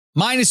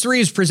-3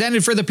 is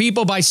presented for the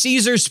people by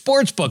Caesars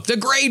Sportsbook, the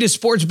greatest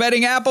sports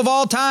betting app of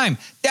all time.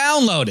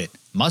 Download it.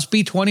 Must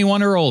be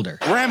 21 or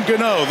older. Graham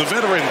Gano, the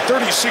veteran,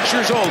 36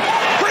 years old.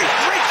 Great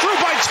breakthrough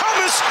by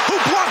Thomas, who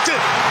blocked it.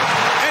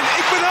 And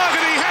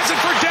Igbenogany has it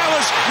for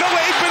Dallas.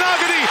 Noah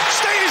Igbenogany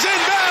stays in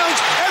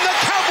bounds, and the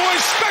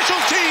Cowboys special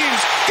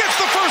teams gets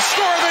the first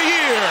score of the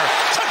year.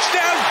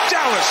 Touchdown,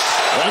 Dallas.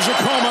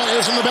 Wazakoma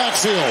is in the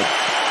backfield.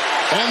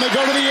 And they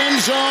go to the end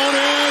zone,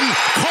 and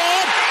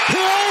caught.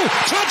 Hill,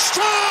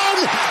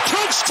 touchdown!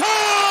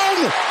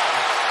 Touchdown!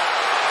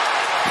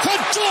 The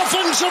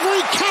Dolphins have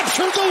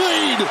recaptured the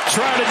lead.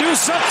 Trying to do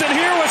something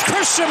here with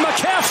Christian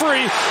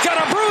McCaffrey. Got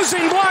a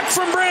bruising block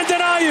from Brandon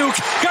Ayuk.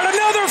 Got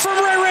another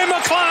from Ray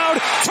McLeod.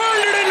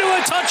 Turned it into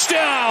a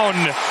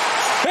touchdown.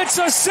 It's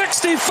a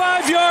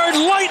 65-yard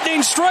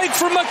lightning strike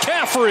from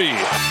McCaffrey.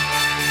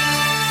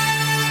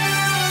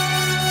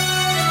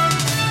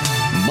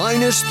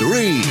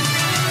 -3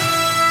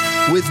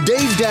 with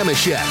Dave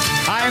Damashek.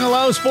 Hi and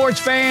hello, sports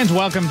fans.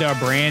 Welcome to a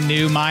brand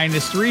new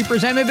 -3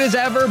 presented as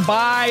ever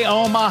by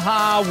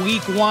Omaha.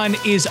 Week 1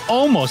 is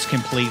almost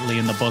completely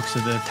in the books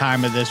at the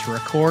time of this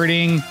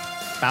recording.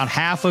 About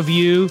half of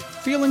you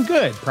feeling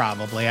good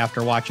probably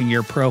after watching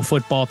your pro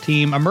football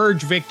team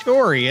emerge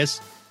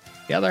victorious.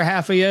 The other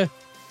half of you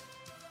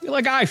feel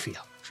like I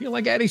feel. Feel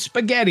like Eddie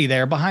Spaghetti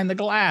there behind the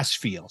glass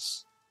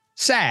feels.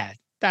 Sad.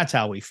 That's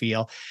how we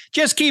feel.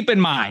 Just keep in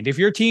mind, if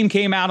your team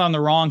came out on the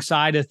wrong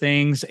side of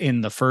things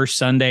in the first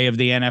Sunday of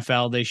the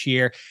NFL this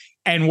year,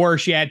 and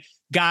worse yet,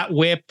 got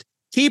whipped,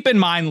 keep in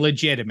mind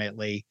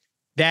legitimately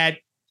that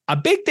a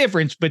big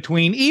difference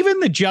between even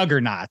the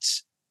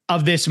juggernauts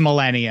of this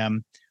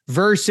millennium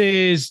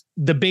versus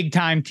the big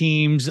time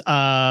teams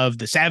of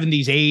the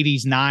 70s,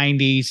 80s,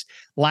 90s,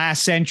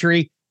 last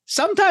century,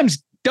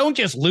 sometimes don't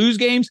just lose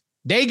games,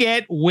 they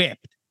get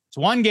whipped. It's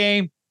one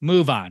game,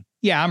 move on.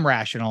 Yeah, I'm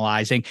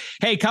rationalizing.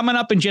 Hey, coming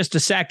up in just a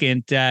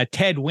second,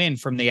 Ted Nguyen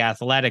from The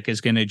Athletic is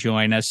going to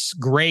join us.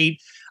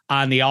 Great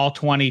on the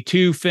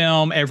All-22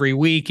 film every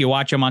week. You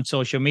watch him on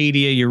social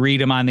media. You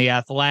read him on The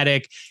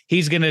Athletic.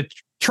 He's going to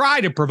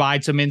try to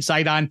provide some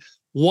insight on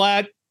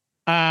what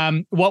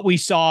we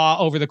saw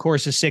over the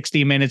course of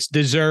 60 minutes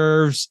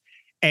deserves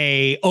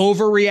a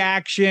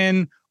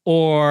overreaction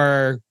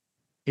or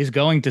is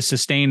going to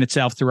sustain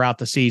itself throughout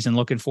the season.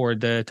 Looking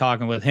forward to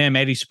talking with him.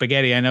 Eddie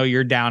Spaghetti, I know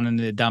you're down in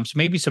the dumps.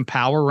 Maybe some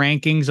power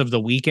rankings of the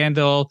weekend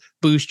will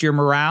boost your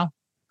morale.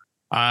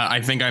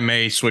 I think I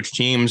may switch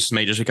teams,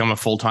 may just become a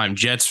full-time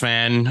Jets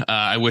fan.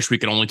 I wish we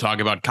could only talk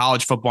about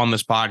college football on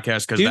this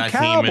podcast because that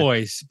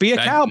Cowboys. Team, be a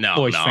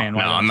Cowboys fan. No,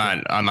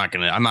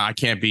 I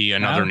can't be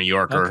another New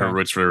Yorker who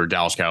roots for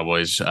Dallas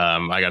Cowboys.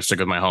 I got to stick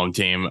with my home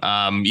team.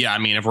 Yeah, I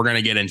mean, if we're going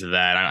to get into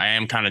that, I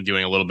am kind of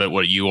doing a little bit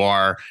what you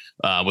are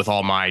with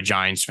all my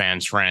Giants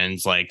fans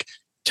friends. Like,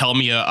 tell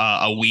me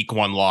a week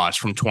 1 loss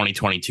from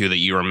 2022 that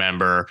you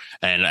remember.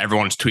 And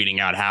everyone's tweeting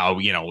out how,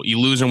 you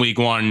lose in week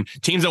 1.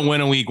 Teams that win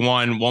in week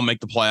 1 won't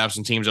make the playoffs,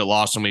 and teams that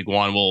lost in week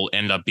 1 will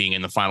end up being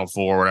in the Final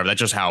Four or whatever. That's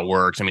just how it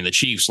works. I mean, the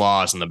Chiefs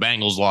lost and the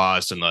Bengals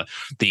lost and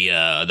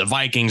the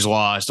Vikings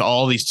lost.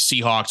 All these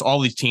Seahawks, all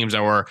these teams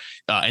that were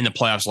in the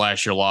playoffs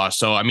last year lost.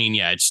 So, I mean,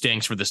 yeah, it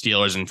stinks for the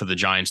Steelers and for the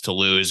Giants to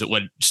lose.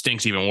 What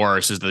stinks even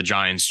worse is the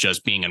Giants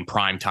just being in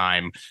prime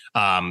time.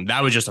 That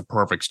was just a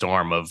perfect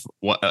storm of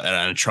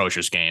an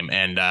atrocious game.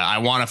 And I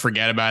want to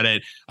forget about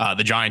it.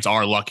 The Giants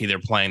are lucky they're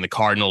playing the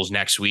Cardinals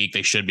next week.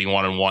 They should be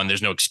 1-1.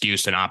 There's no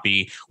excuse to not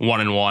be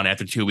 1-1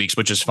 after 2 weeks,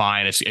 which is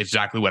fine. It's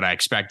exactly what I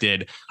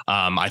expected.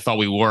 I thought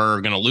we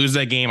were going to lose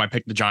that game. I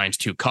picked the Giants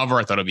to cover.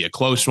 I thought it'd be a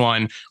close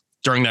one.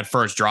 During that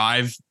first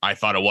drive, I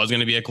thought it was going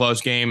to be a close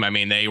game. I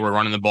mean, they were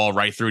running the ball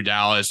right through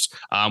Dallas,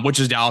 which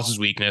is Dallas's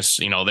weakness.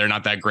 They're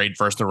not that great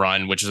first to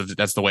run,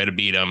 that's the way to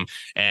beat them.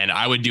 And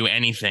I would do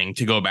anything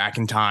to go back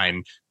in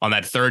time on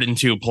that 3rd and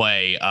 2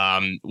 play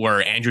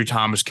where Andrew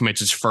Thomas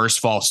commits his first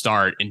false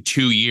start in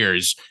 2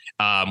 years.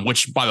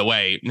 Which, by the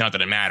way, not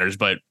that it matters,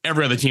 but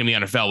every other team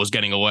in the NFL was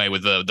getting away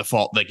with the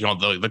fault,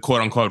 the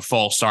quote unquote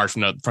false start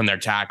from their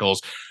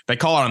tackles. They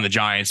call it on the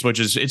Giants, which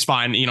is it's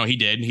fine. He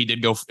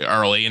did go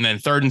early, and then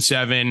 3rd and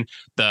 7,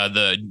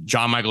 the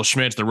John Michael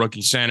Schmitz, the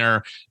rookie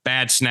center,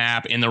 bad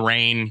snap in the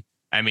rain.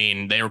 I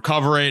mean, they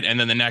recover it, and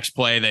then the next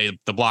play,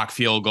 the block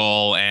field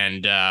goal,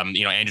 and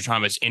Andrew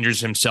Thomas injures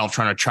himself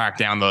trying to track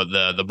down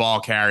the ball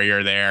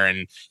carrier there,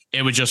 and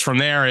it was just from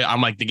there.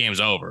 I'm like, the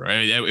game's over.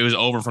 It was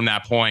over from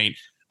that point.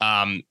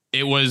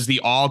 It was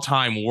the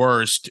all-time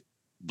worst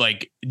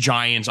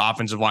Giants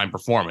offensive line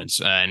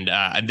performance, and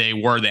they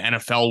were the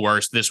NFL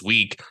worst this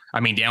week. I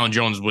mean, Daniel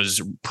Jones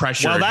was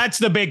pressured. Well, that's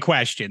the big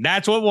question.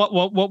 That's what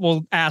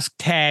we'll ask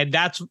Ted.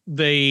 That's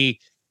the,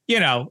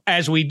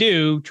 as we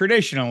do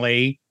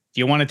traditionally. Do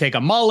you want to take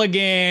a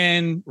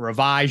mulligan,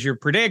 revise your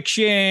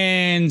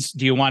predictions?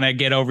 Do you want to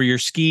get over your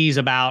skis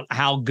about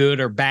how good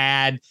or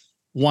bad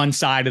one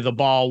side of the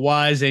ball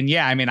was? And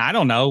yeah, I mean, I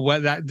don't know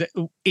what that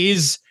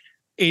is.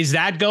 Is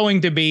that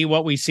going to be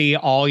what we see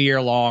all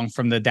year long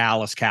from the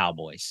Dallas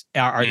Cowboys?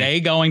 Are they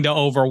going to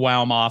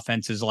overwhelm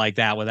offenses like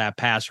that with that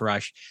pass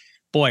rush?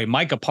 boy,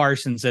 Micah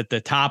Parsons at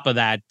the top of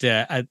that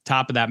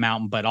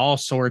mountain, but all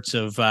sorts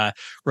of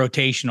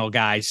rotational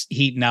guys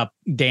heating up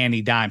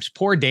Danny Dimes.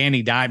 Poor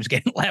Danny Dimes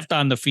getting left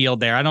on the field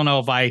there. I don't know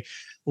if I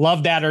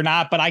love that or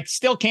not, but I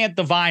still can't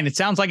divine. It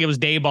sounds like it was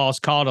Dayball's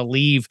call to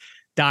leave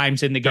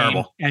Dimes in the game,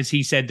 Terrible. as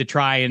he said, to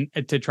try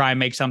and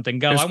make something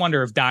go. I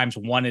wonder if Dimes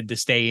wanted to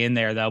stay in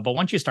there though. But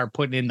once you start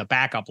putting in the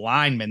backup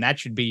lineman, that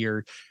should be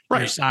your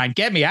sign.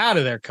 Get me out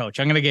of there, coach.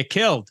 I'm going to get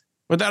killed.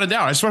 Without a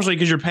doubt, especially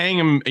because you're paying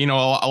him, a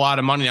lot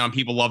of money now, and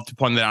people love to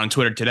point that out on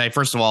Twitter today.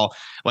 First of all,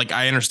 like,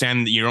 I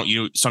understand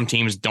that some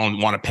teams don't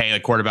want to pay a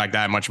quarterback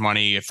that much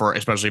money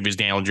especially if he's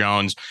Daniel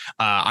Jones.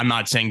 I'm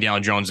not saying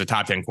Daniel Jones is a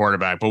top 10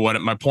 quarterback, but what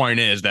my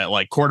point is that,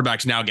 like,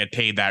 quarterbacks now get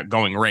paid that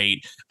going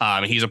rate.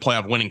 He's a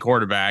playoff winning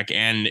quarterback,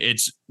 and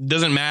it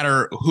doesn't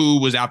matter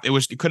who was out.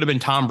 It could have been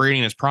Tom Brady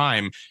in his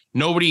prime.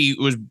 Nobody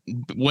was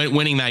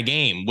winning that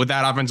game with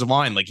that offensive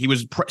line. Like, he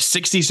was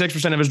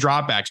 66% of his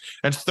dropbacks.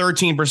 That's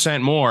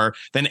 13% more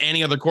than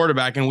any other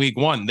quarterback in week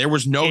one. There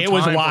was no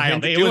time for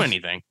him to do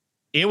anything.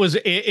 It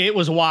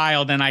was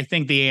wild. And I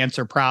think the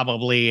answer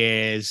probably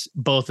is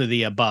both of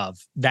the above.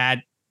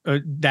 That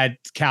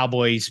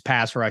Cowboys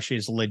pass rush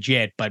is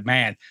legit, but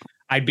man,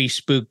 I'd be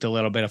spooked a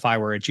little bit if I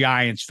were a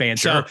Giants fan.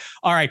 Sure. So,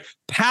 all right,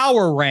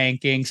 power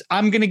rankings.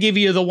 I'm going to give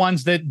you the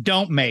ones that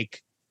don't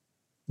make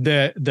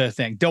the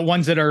thing, the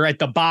ones that are at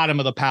the bottom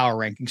of the power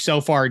ranking,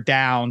 so far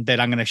down that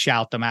I'm going to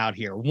shout them out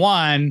here.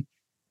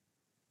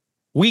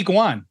 Week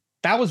one,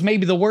 that was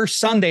maybe the worst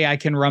Sunday I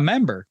can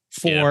remember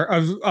for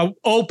a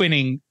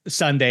opening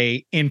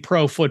Sunday in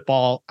pro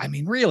football. I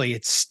mean, really,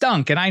 it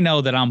stunk. And I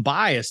know that I'm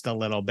biased a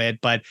little bit,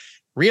 but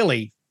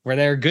really, were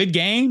there good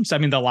games? I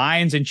mean, the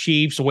Lions and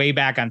Chiefs way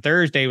back on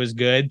Thursday was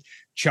good.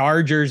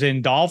 Chargers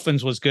and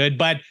Dolphins was good.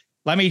 But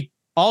let me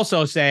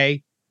also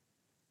say,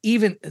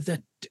 even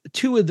the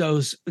two of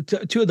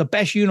the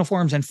best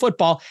uniforms in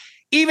football,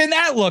 even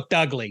that looked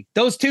ugly.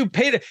 Those two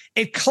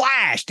it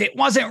clashed. It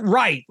wasn't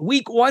right.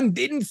 Week one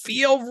didn't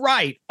feel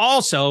right.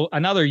 Also,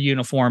 another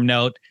uniform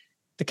note,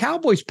 the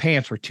Cowboys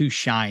pants were too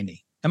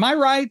shiny. Am I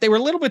right? They were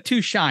a little bit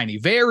too shiny.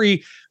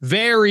 Very,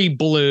 very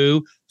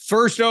blue.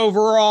 First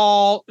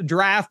overall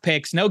draft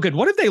picks, no good.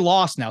 What have they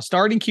lost now?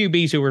 Starting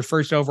QBs who were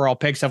first overall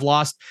picks have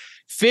lost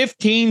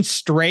 15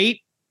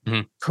 straight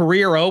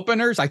career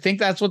openers. I think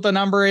that's what the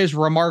number is.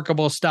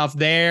 Remarkable stuff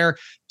there.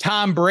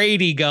 Tom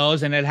Brady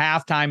goes and at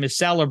halftime is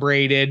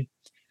celebrated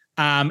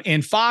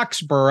in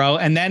Foxborough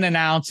and then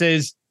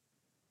announces,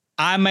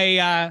 I'm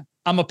a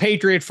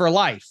Patriot for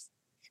life.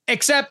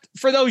 Except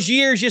for those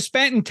years you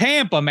spent in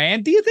Tampa,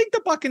 man. Do you think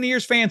the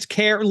Buccaneers fans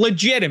care?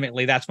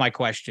 Legitimately, that's my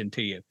question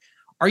to you.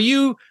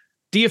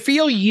 Do you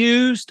feel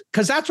used?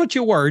 Because that's what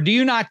you were. Do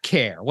you not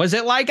care? Was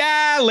it like,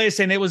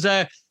 listen, it was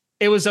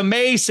a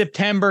May,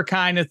 September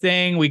kind of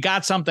thing. We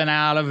got something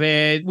out of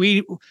it.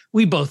 We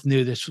both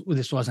knew this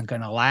wasn't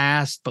going to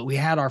last, but we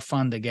had our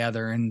fun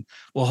together and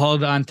we'll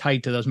hold on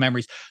tight to those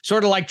memories.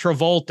 Sort of like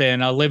Travolta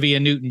and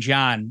Olivia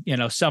Newton-John,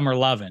 Summer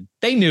Lovin'.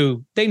 They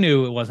knew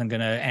it wasn't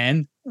going to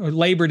end.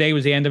 Labor Day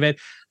was the end of it.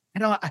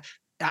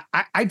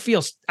 I'd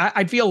feel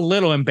a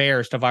little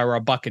embarrassed if I were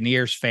a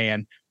Buccaneers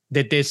fan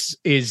that this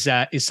is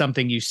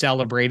something you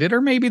celebrated, or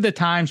maybe the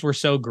times were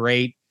so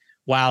great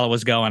while it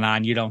was going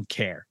on, you don't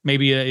care.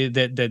 Maybe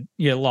that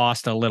you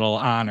lost a little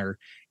honor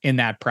in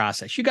that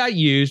process. You got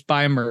used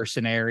by a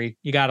mercenary.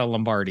 You got a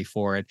Lombardi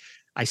for it.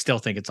 I still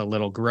think it's a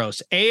little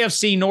gross.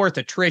 AFC North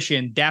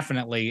attrition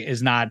definitely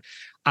is not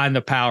on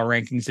the power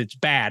rankings. It's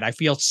bad. I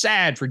feel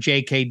sad for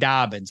J.K.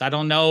 Dobbins. I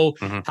don't know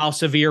how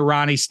severe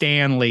Ronnie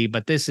Stanley,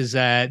 but this is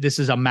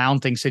a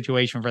mounting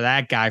situation for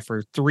that guy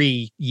for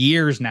 3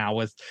 years now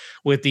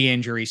with the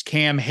injuries.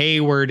 Cam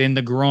Hayward in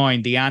the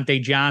groin,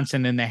 Deontay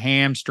Johnson in the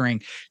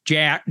hamstring,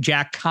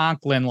 Jack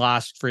Conklin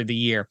lost for the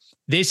year.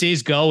 This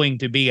is going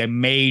to be a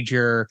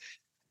major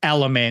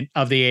element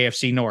of the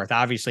AFC North.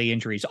 Obviously,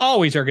 injuries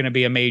always are going to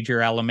be a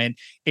major element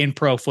in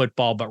pro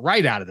football, but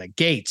right out of the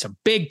gate, some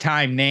big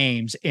time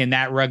names in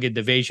that rugged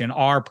division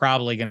are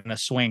probably going to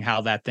swing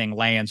how that thing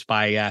lands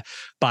by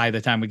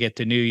the time we get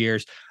to New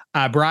Year's.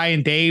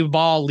 Brian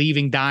Daboll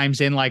leaving Dimes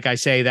in, like I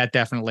say, that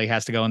definitely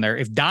has to go in there.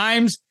 If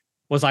Dimes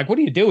was like, "What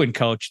are you doing,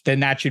 coach?"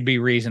 then that should be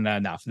reason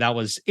enough. That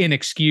was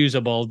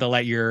inexcusable to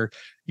let your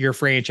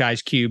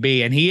franchise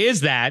QB, and he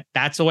is that.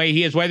 That's the way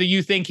he is. Whether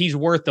you think he's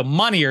worth the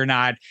money or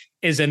not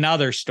is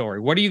another story.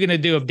 What are you going to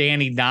do if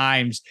Danny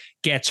Dimes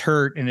gets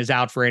hurt and is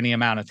out for any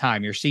amount of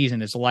time? Your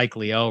season is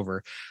likely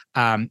over.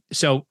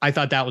 So I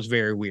thought that was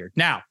very weird.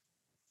 Now,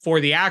 for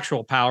the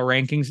actual power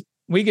rankings,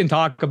 we can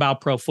talk about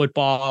pro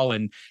football,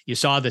 and you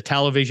saw the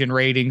television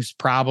ratings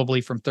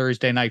probably from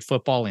Thursday Night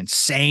Football,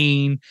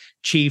 insane.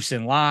 Chiefs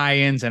and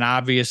Lions, and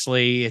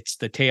obviously it's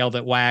the tail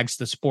that wags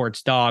the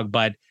sports dog.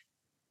 But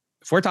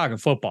if we're talking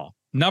football,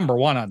 number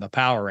one on the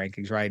power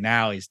rankings right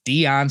now is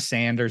Deion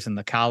Sanders and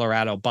the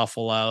Colorado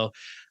Buffalo.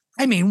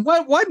 I mean,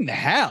 what in the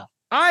hell?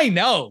 I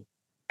know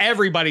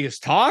everybody is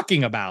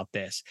talking about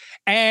this.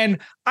 And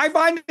I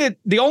find it,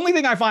 the only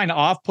thing I find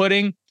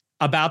off-putting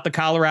about the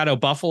Colorado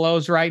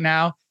Buffaloes right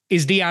now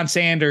is Deion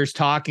Sanders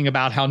talking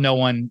about how no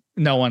one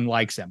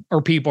likes him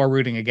or people are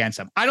rooting against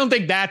him. I don't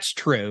think that's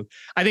true.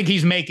 I think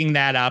he's making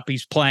that up.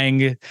 He's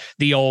playing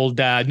the old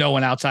no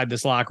one outside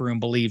this locker room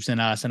believes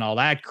in us and all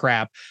that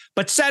crap.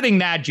 But setting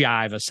that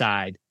jive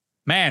aside,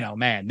 man, oh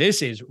man,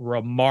 this is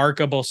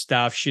remarkable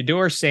stuff.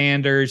 Shedeur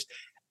Sanders,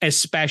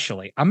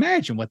 especially.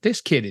 Imagine what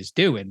this kid is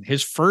doing.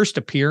 His first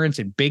appearance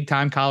in big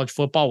time college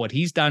football, what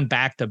he's done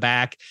back to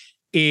back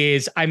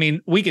is, I mean,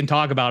 we can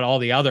talk about all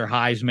the other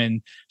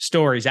Heisman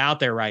stories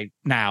out there right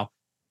now.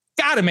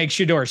 Got to make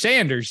Shedeur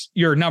Sanders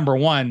your number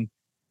one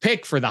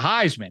pick for the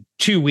Heisman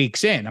 2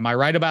 weeks in. Am I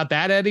right about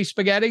that, Eddie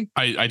Spaghetti?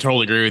 I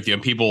totally agree with you.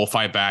 People will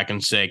fight back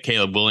and say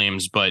Caleb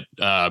Williams, but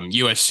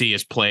USC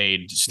has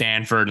played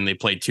Stanford and they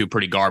played two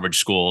pretty garbage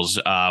schools,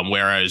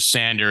 whereas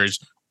Sanders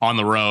on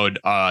the road,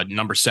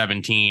 number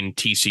 17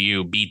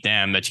 TCU beat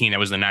them, the team that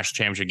was in the national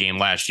championship game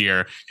last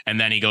year, and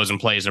then he goes and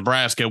plays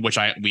Nebraska, which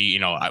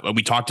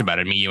we talked about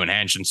it. Me, you, and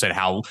Hench, and said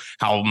how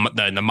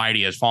the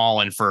mighty has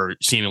fallen for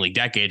seemingly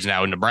decades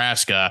now in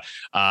Nebraska.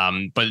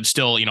 But it's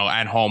still,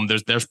 at home,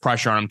 there's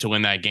pressure on him to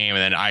win that game,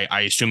 and then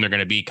I assume they're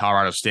going to beat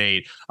Colorado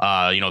State.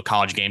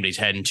 College game day's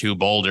heading to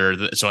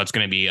Boulder, so it's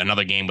going to be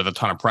another game with a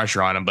ton of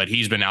pressure on him. But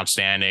he's been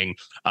outstanding,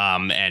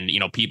 and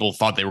people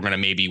thought they were going to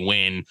maybe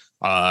win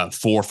a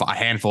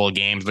handful of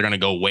games. They're going to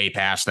go way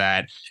past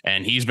that,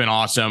 and he's been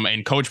awesome.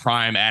 And Coach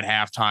Prime at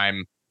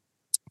halftime,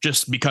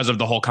 just because of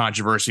the whole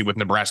controversy with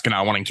Nebraska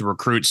not wanting to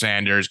recruit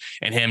Sanders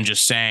and him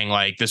just saying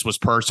like this was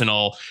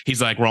personal. He's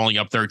like, we're only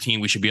up 13.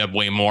 We should be up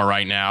way more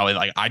right now.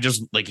 And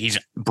he's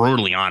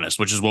brutally honest,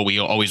 which is what we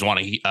always want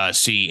to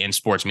see in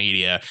sports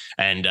media.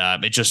 And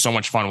it's just so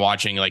much fun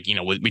watching,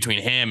 between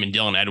him and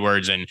Dylan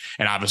Edwards and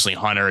obviously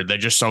Hunter. They're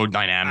just so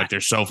dynamic. They're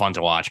so fun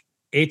to watch.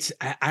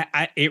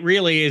 It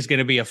really is going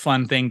to be a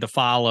fun thing to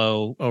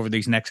follow over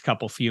these next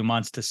few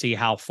months to see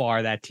how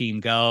far that team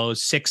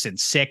goes.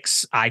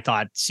 6-6, I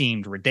thought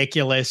seemed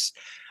ridiculous.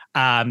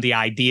 The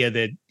idea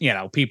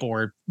that, people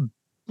were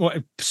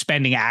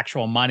spending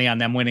actual money on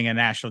them winning a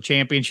national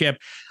championship.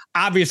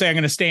 Obviously, I'm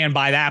going to stand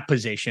by that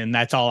position.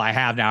 That's all I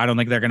have now. I don't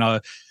think they're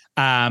going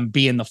to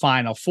be in the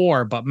Final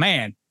Four, but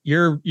man,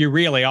 you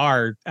really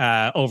are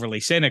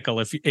overly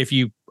cynical if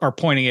you are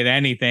pointing at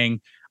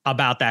anything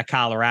about that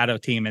Colorado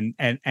team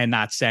and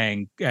not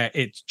saying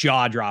it's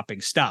jaw-dropping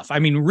stuff. I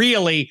mean,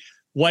 really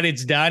what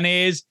it's done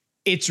is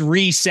it's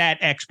reset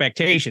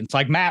expectations.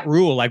 Like Matt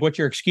Rule, what's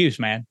your excuse,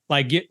 man?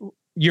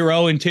 You're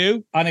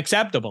 0-2,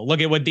 unacceptable. Look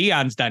at what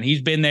Deion's done.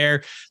 He's been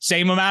there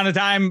same amount of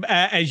time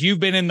as you've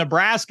been in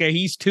Nebraska.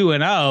 He's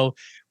 2-0.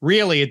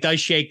 Really, it does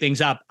shake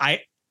things up.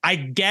 I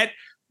get,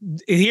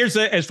 here's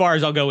as far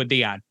as I'll go with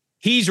Deion.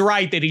 He's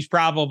right that he's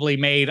probably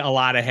made a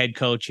lot of head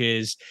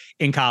coaches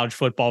in college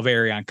football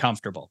very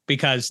uncomfortable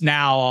because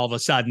now all of a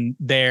sudden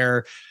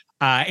their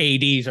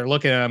ADs are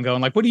looking at him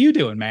going like, what are you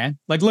doing, man?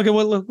 Look at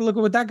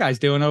what that guy's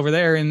doing over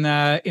there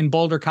in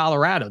Boulder,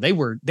 Colorado. They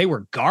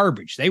were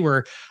garbage. They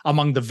were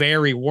among the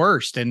very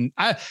worst. And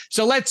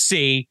so let's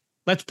see.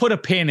 Let's put a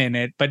pin in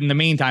it. But in the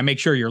meantime, make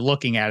sure you're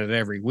looking at it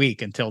every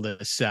week until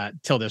this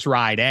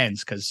ride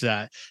ends. Cause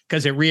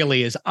it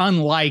really is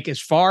unlike,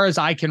 as far as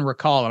I can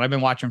recall, and I've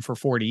been watching for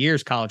 40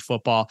 years, college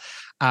football.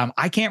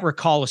 I can't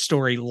recall a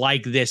story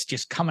like this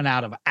just coming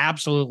out of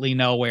absolutely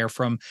nowhere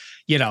from,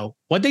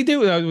 what they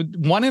do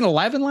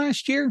 1-11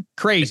 last year.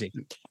 Crazy.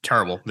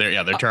 Terrible.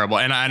 They're terrible.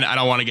 And I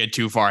don't want to get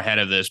too far ahead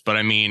of this, but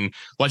I mean,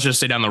 let's just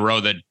say down the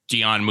road that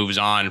Deion moves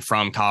on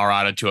from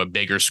Colorado to a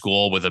bigger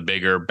school with a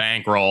bigger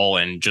bankroll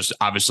and just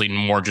obviously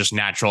more just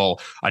natural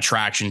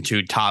attraction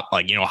to top,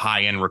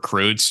 high end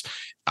recruits.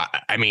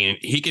 I mean,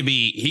 he could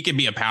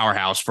be a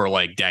powerhouse for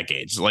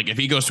decades. If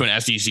he goes to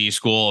an SEC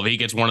school, if he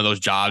gets one of those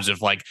jobs, if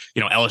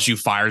LSU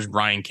fires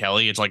Brian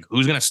Kelly, it's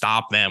who's going to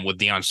stop them with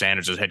Deion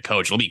Sanders as head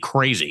coach? It'll be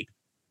crazy.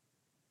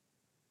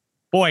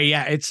 Boy,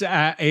 yeah, it's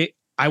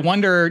I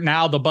wonder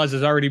now the buzz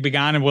has already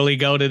begun, and will he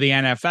go to the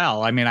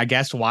NFL? I mean, I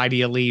guess why do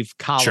you leave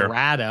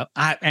Colorado?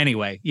 Sure.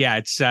 Anyway, yeah,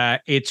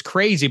 it's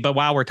crazy. But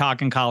while we're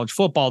talking college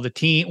football,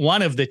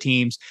 one of the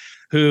teams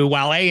who,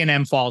 while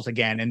A&M falls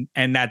again,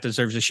 and that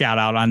deserves a shout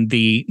out on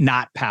the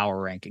not power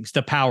rankings,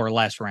 the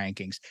powerless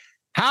rankings.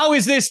 How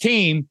is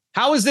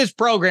this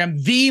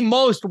program the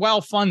most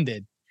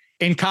well-funded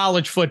in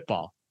college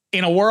football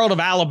in a world of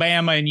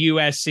Alabama and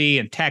USC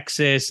and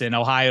Texas and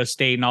Ohio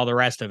State and all the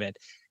rest of it?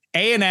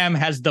 A&M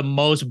has the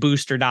most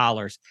booster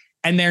dollars,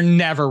 and they're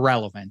never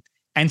relevant.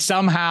 And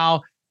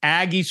somehow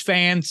Aggies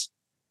fans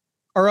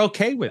are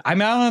okay with it. I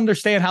mean, I don't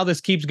understand how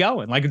this keeps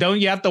going. Don't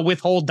you have to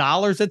withhold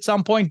dollars at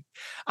some point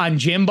on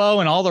Jimbo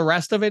and all the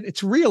rest of it?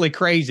 It's really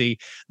crazy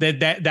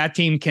that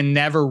team can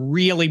never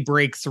really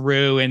break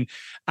through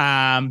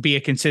and be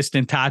a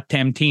consistent top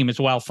 10 team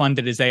as well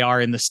funded as they are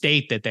in the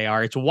state that they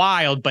are. It's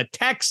wild, but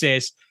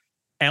Texas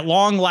at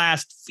long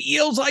last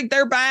feels like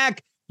they're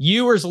back.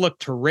 Ewers look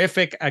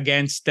terrific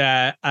against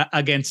the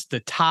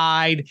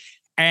Tide.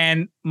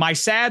 And my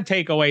sad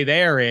takeaway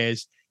there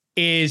is,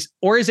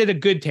 or is it a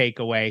good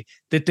takeaway,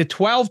 that the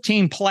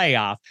 12-team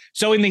playoff,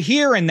 so in the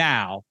here and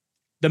now,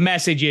 the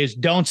message is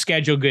don't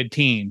schedule good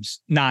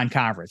teams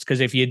non-conference, because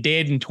if you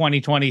did in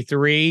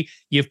 2023,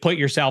 you've put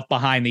yourself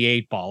behind the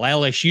 8 ball.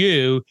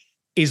 LSU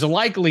is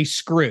likely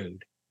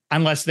screwed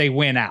unless they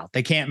win out.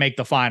 They can't make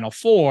the Final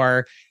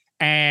Four.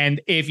 And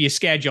if you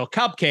schedule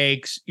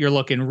cupcakes, you're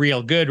looking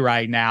real good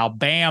right now.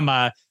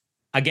 Bama,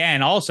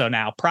 again, also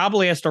now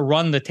probably has to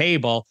run the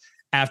table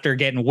after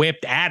getting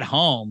whipped at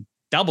home,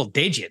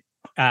 double-digit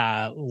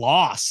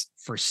loss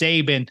for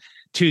Saban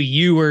to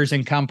Ewers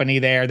and company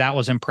there. That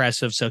was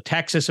impressive. So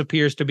Texas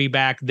appears to be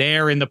back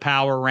there in the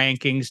power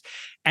rankings.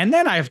 And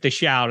then I have to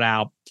shout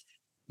out,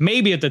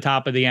 maybe at the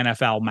top of the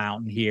NFL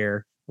mountain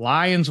here,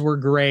 Lions were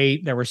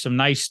great. There were some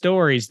nice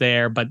stories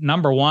there. But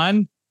number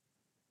one,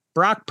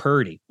 Brock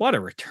Purdy. What a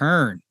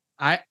return.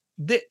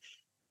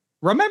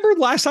 Remember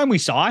last time we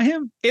saw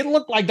him? It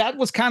looked like that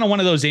was kind of one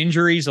of those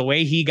injuries, the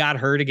way he got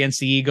hurt against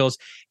the Eagles.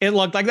 It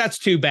looked like that's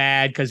too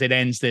bad because it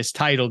ends this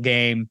title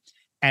game.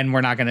 And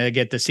we're not going to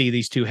get to see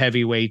these two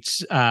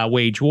heavyweights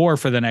wage war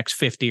for the next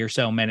 50 or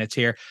so minutes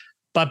here.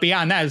 But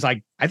beyond that, it's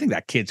like, I think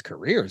that kid's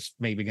career is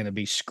maybe going to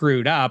be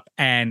screwed up.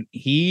 And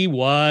he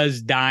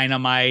was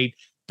dynamite,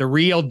 the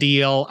real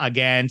deal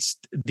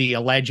against the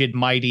alleged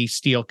mighty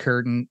Steel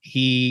Curtain.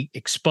 He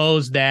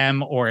exposed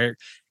them, or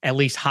at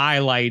least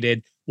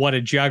highlighted what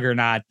a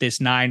juggernaut this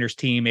Niners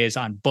team is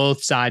on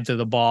both sides of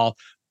the ball.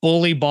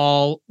 Bully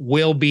ball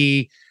will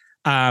be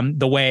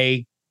the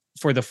way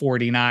for the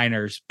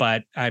 49ers.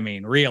 But I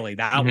mean, really,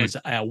 that was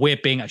a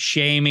whipping, a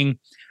shaming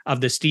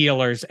of the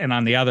Steelers. And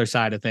on the other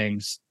side of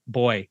things,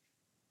 boy,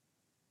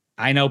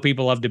 I know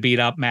people love to beat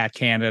up Matt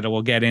Canada.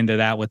 We'll get into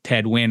that with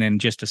Ted Nguyen in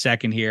just a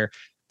second here.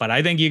 But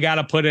I think you got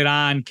to put it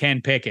on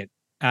Ken Pickett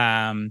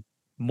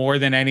more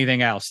than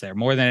anything else there.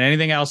 More than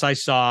anything else I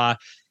saw.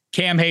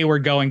 Cam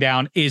Hayward going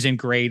down isn't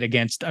great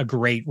against a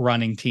great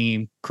running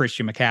team.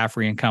 Christian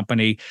McCaffrey and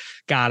company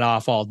got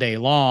off all day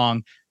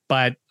long.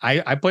 But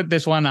I put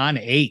this one on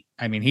 8.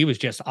 I mean, he was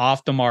just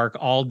off the mark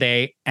all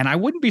day. And I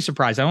wouldn't be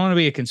surprised. I don't want to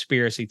be a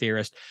conspiracy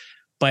theorist,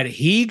 but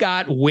he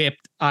got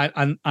whipped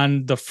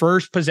on the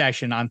first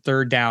possession on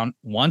third down.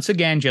 Once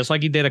again, just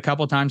like he did a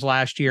couple times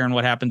last year. And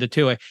what happened to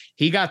Tua,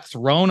 he got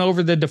thrown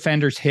over the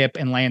defender's hip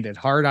and landed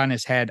hard on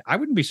his head. I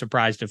wouldn't be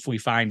surprised if we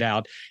find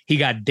out he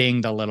got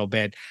dinged a little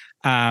bit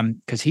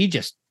because he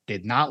just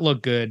did not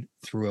look good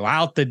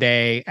throughout the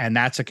day. And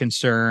that's a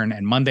concern.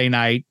 And Monday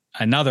night,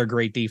 another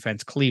great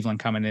defense, Cleveland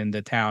coming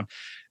into town.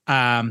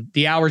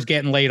 The hour's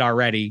getting late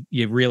already.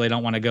 You really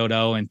don't want to go to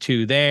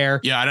 0-2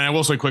 there. Yeah, and I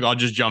will say quick, I'll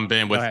just jump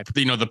in with,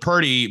 the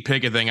Purdy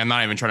Pickett thing. I'm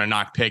not even trying to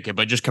knock Pickett,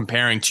 but just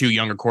comparing two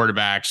younger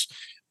quarterbacks,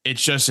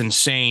 it's just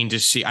insane to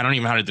see. I don't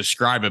even know how to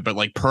describe it, but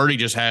like Purdy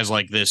just has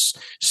like this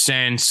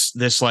sense,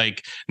 this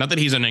like, not that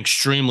he's an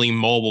extremely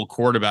mobile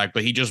quarterback,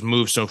 but he just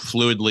moves so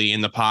fluidly in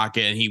the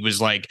pocket. And he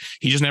was like,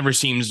 he just never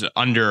seems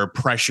under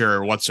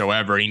pressure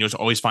whatsoever. He just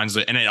always finds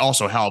it. And it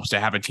also helps to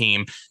have a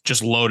team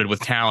just loaded with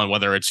talent,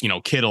 whether it's,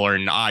 Kittle or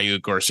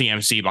Ayuk or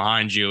CMC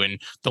behind you.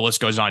 And the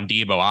list goes on,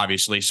 Debo,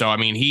 obviously. So, I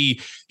mean,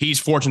 he's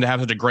fortunate to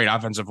have such a great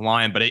offensive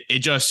line, but it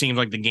just seems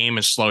like the game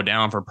is slowed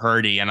down for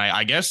Purdy. And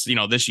I guess,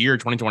 this year,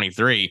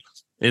 2023,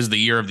 is the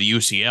year of the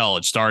UCL.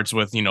 It starts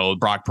with,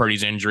 Brock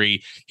Purdy's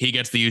injury. He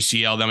gets the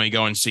UCL. Then we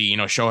go and see,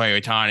 Shohei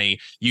Ohtani,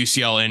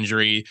 UCL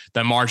injury.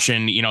 The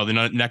Martian,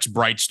 the next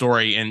bright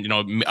story and,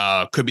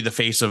 could be the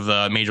face of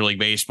Major League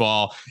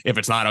Baseball. If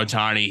it's not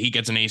Ohtani, he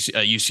gets a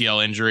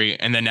UCL injury.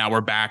 And then now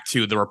we're back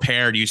to the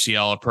repaired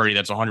UCL of Purdy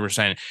that's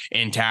 100%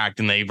 intact.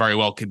 And they very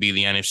well could be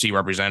the NFC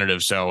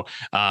representative. So,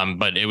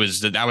 but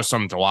that was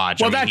something to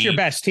watch. Well, that's your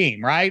best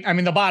team, right? I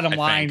mean, the bottom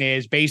line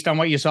is based on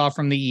what you saw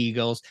from the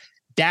Eagles,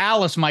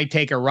 Dallas might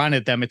take a run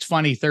at them. It's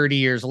funny, 30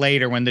 years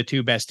later, when the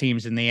two best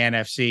teams in the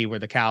NFC were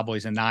the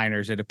Cowboys and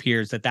Niners, it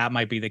appears that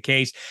might be the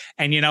case.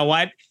 And you know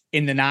what?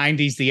 In the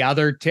 90s,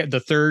 the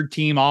third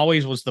team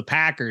always was the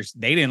Packers.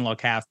 They didn't look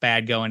half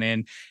bad going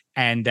in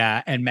and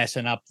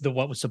messing up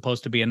what was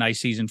supposed to be a nice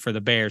season for the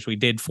Bears. We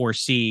did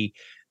foresee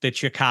that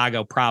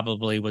Chicago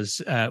probably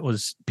was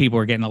people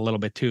were getting a little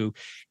bit too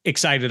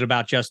excited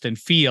about Justin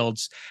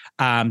Fields.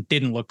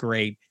 Didn't look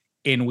great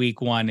in week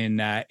 1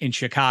 in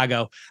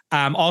Chicago.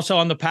 Also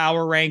on the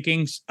power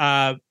rankings,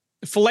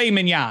 filet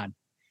mignon.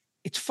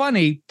 It's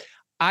funny.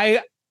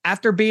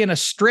 After being a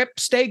strip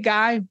steak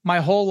guy my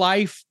whole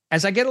life,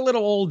 as I get a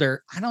little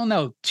older, I don't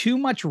know, too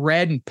much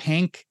red and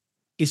pink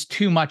is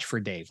too much for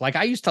Dave. Like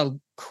I used to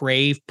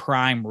crave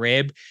prime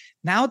rib.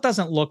 Now it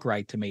doesn't look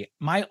right to me.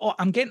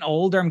 I'm getting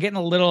older. I'm getting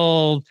a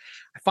little,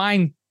 I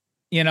find,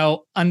 rare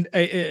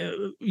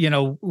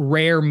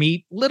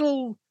meat,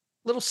 little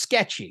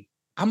sketchy.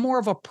 I'm more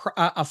of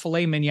a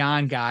filet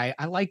mignon guy.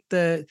 I like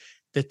the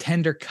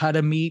tender cut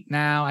of meat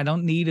now. I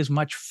don't need as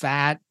much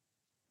fat.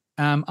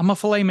 I'm a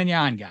filet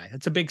mignon guy.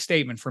 That's a big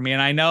statement for me.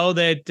 And I know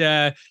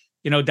that,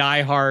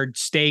 diehard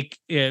steak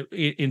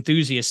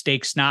enthusiast,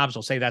 steak snobs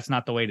will say that's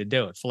not the way to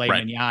do it. Filet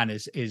mignon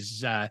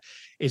is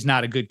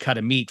not a good cut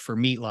of meat for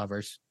meat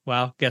lovers.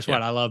 Well, guess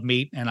what? I love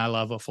meat and I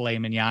love a filet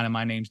mignon. And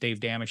my name's Dave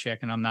Damashek,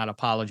 and I'm not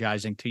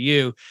apologizing to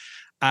you.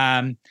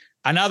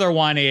 Another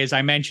one is,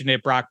 I mentioned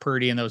it, Brock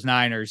Purdy and those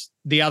Niners.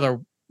 The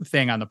other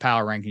thing on the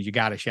power rankings you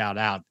got to shout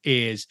out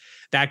is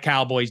that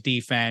Cowboys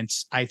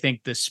defense. I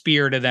think the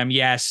spirit of them,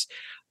 yes.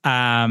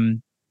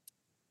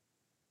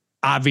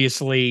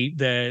 Obviously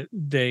the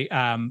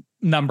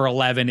number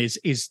 11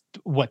 is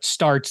what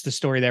starts the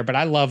story there, but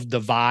I love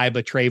the vibe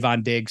of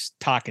Trayvon Diggs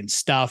talking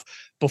stuff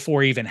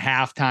before even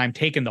halftime,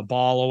 taking the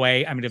ball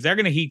away. I mean, if they're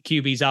going to heat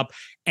QBs up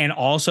and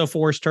also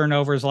force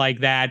turnovers like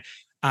that,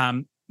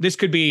 this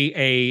could be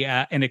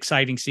an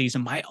exciting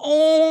season. My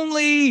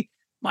only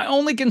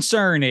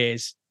concern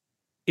is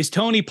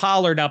Tony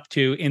Pollard up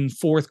to in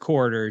fourth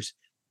quarters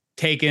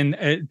taking,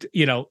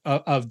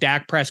 of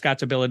Dak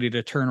Prescott's ability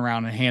to turn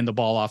around and hand the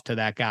ball off to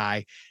that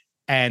guy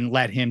and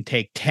let him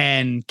take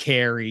 10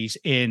 carries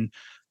in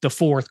the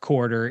fourth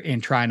quarter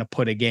in trying to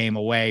put a game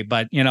away.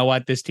 But you know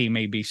what? This team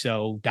may be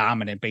so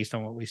dominant based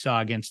on what we saw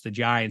against the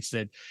Giants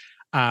that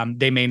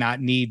they may not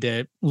need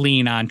to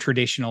lean on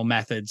traditional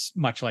methods,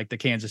 much like the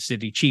Kansas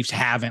City Chiefs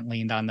haven't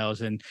leaned on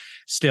those and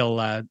still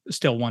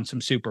won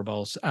some Super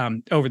Bowls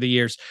over the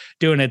years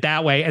doing it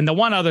that way. And the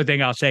one other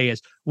thing I'll say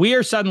is we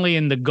are suddenly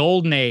in the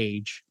golden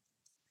age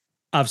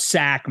of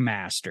sack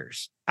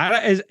masters.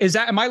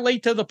 Am I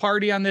late to the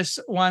party on this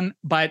one?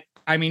 But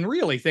I mean,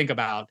 really think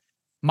about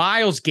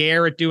Myles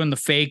Garrett doing the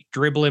fake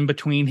dribbling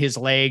between his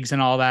legs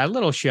and all that. A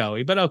little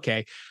showy, but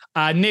okay.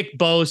 Nick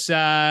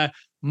Bosa,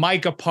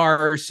 Micah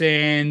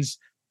Parsons,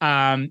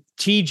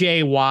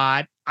 TJ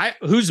Watt.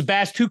 Who's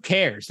best? Who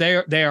cares?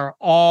 They are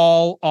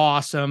all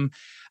awesome.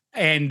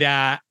 And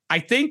I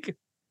think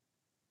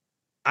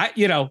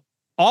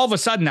all of a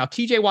sudden now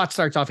TJ Watt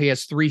starts off, he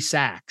has 3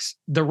 sacks.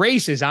 The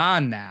race is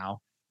on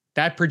now.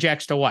 That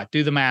projects to what?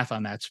 Do the math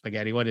on that,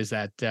 spaghetti. What is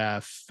that?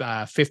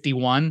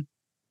 51.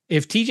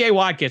 If TJ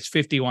Watt gets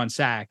 51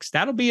 sacks,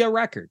 that'll be a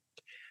record.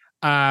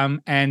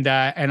 And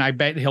I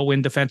bet he'll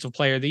win Defensive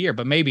Player of the Year,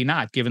 but maybe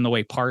not, given the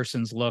way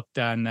Parsons looked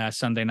on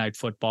Sunday Night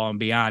Football and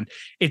beyond.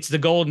 It's the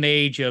golden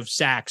age of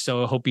sacks,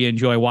 so I hope you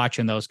enjoy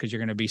watching those because you're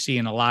going to be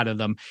seeing a lot of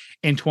them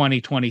in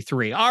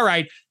 2023. All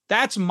right,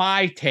 that's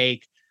my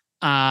take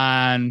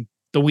on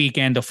the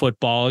weekend of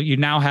football. You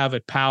now have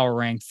it power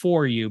ranked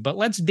for you, but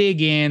let's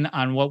dig in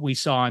on what we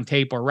saw on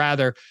tape, or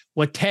rather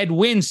what Ted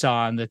Nguyen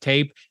saw on the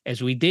tape,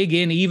 as we dig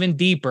in even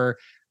deeper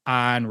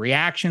on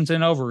reactions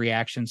and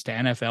overreactions to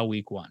NFL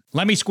Week 1.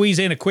 Let me squeeze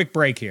in a quick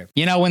break here.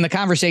 When the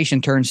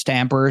conversation turns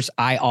stampers,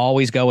 I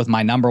always go with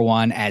my number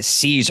one as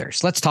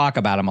Caesars. Let's talk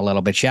about them a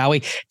little bit, shall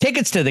we?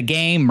 Tickets to the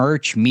game,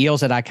 merch,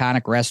 meals at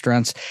iconic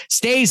restaurants,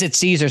 stays at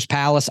Caesars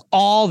Palace.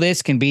 All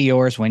this can be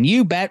yours when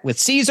you bet with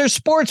Caesars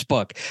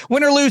Sportsbook.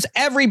 Win or lose,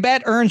 every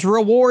bet earns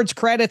rewards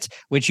credits,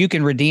 which you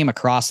can redeem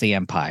across the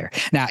empire.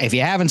 Now, if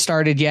you haven't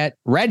started yet,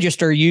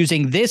 register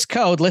using this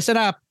code. Listen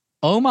up,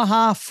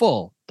 Omaha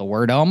Full. The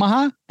word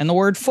Omaha and the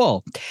word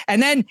full.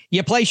 And then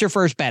you place your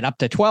first bet up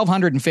to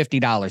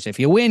 $1,250. If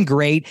you win,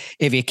 great.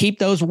 If you keep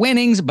those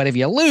winnings, but if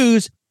you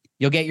lose,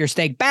 you'll get your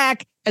stake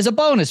back as a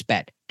bonus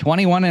bet.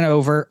 21 and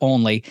over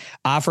only.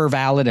 Offer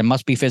valid and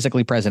must be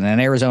physically present in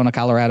Arizona,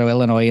 Colorado,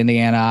 Illinois,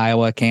 Indiana,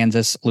 Iowa,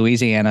 Kansas,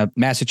 Louisiana,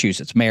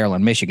 Massachusetts,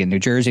 Maryland, Michigan, New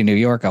Jersey, New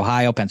York,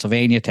 Ohio,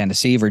 Pennsylvania,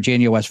 Tennessee,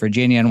 Virginia, West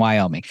Virginia, and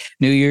Wyoming.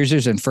 New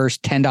users and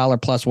first $10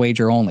 plus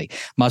wager only.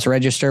 Must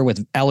register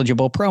with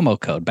eligible promo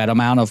code. Bet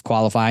amount of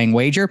qualifying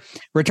wager.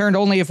 Returned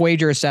only if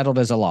wager is settled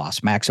as a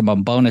loss.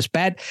 Maximum bonus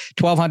bet,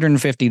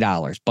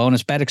 $1,250.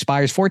 Bonus bet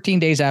expires 14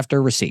 days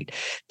after receipt.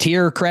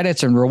 Tier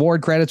credits and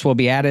reward credits will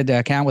be added to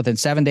account within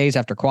 7 days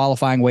after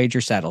qualifying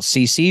wager settles.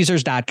 See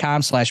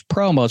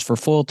Caesars.com/promos for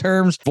full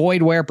terms.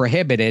 Void where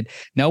prohibited.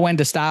 Know when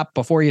to stop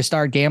before you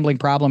start. Gambling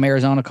problem?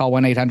 Arizona, call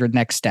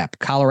 1-800-NEXT-STEP.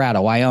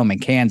 Colorado, Wyoming,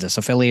 Kansas,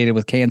 affiliated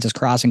with Kansas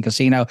Crossing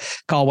Casino,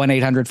 call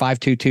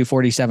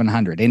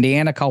 1-800-522-4700.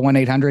 Indiana, call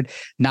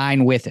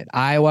 1-800-9-WITH-IT.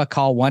 Iowa,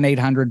 call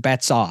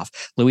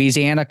 1-800-BETS-OFF.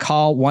 Louisiana,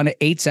 call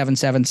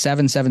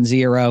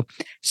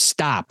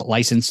 1-877-770-STOP.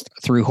 Licensed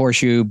through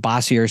Horseshoe,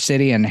 Bossier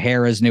City, and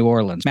Harrah's, New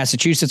Orleans.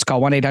 Massachusetts,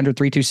 call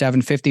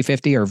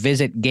 1-800-327-5050 or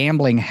visit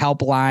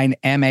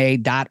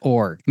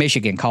gamblinghelplinema.org.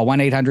 Michigan, call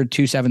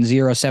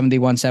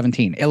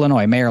 1-800-270-7117.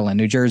 Illinois, Maryland,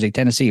 New Jersey,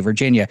 Tennessee,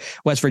 Virginia,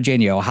 West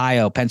Virginia,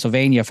 Ohio,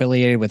 Pennsylvania,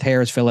 affiliated with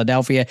Harrah's,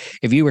 Philadelphia.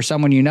 If you or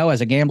someone you know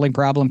has a gambling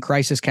problem,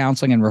 crisis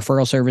counseling and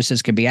referral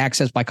services can be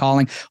accessed by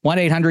calling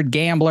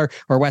 1-800-GAMBLER,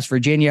 or West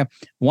Virginia,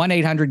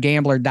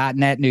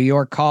 1-800-GAMBLER.net. New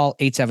York, call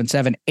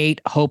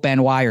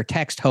 877-8-HOPE-NY or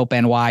text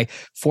HOPE-NY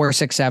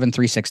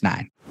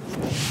 467-369.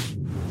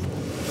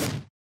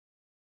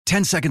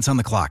 10 seconds on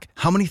the clock.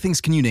 How many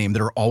things can you name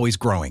that are always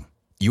growing?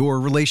 Your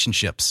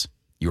relationships,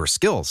 your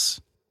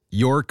skills,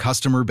 your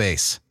customer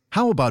base.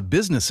 How about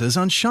businesses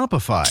on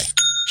Shopify?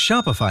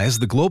 Shopify is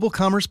the global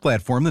commerce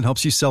platform that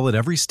helps you sell at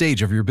every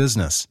stage of your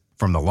business.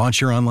 From the launch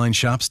your online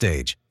shop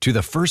stage to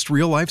the first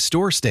real life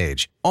store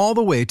stage, all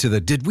the way to the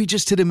did we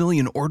just hit a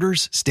million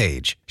orders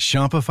stage.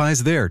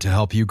 Shopify's there to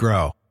help you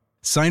grow.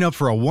 Sign up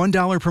for a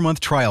 $1 per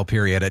month trial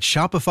period at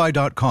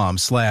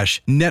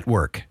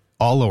shopify.com/network,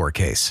 all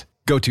lowercase.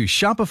 Go to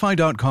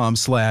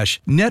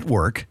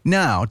shopify.com/network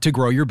now to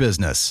grow your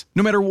business,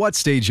 no matter what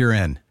stage you're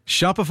in.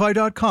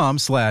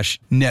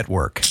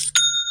 Shopify.com/network.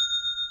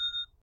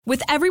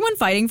 With everyone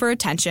fighting for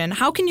attention,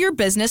 how can your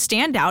business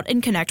stand out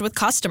and connect with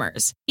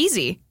customers?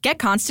 Easy. Get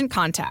Constant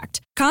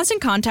Contact.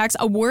 Constant Contact's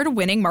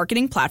award-winning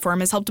marketing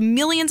platform has helped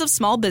millions of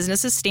small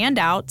businesses stand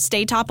out,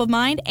 stay top of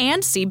mind,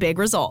 and see big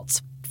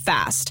results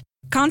fast.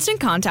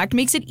 Constant Contact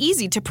makes it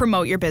easy to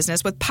promote your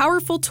business with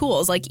powerful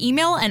tools like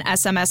email and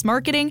SMS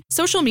marketing,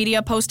 social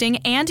media posting,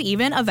 and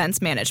even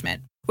events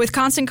management. With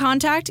Constant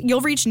Contact, you'll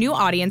reach new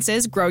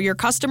audiences, grow your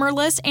customer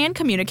list, and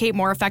communicate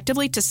more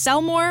effectively to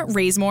sell more,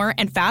 raise more,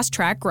 and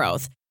fast-track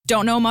growth.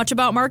 Don't know much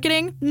about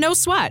marketing? No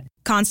sweat.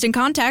 Constant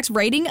Contact's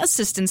writing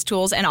assistance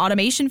tools and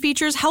automation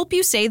features help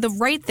you say the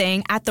right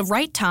thing at the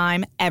right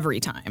time, every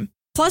time.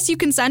 Plus, you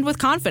can send with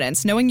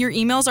confidence, knowing your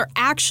emails are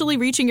actually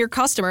reaching your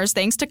customers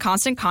thanks to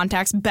Constant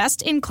Contact's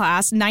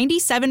best-in-class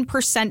 97%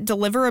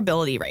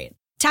 deliverability rate.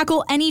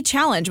 Tackle any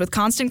challenge with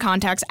Constant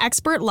Contact's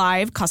expert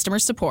live customer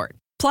support.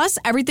 Plus,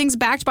 everything's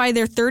backed by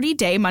their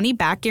 30-day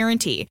money-back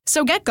guarantee.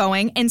 So get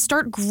going and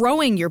start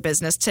growing your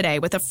business today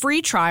with a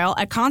free trial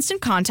at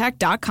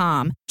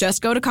ConstantContact.com.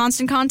 Just go to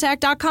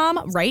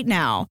ConstantContact.com right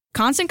now.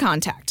 Constant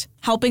Contact,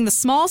 helping the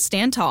small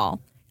stand tall.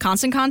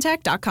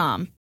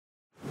 ConstantContact.com.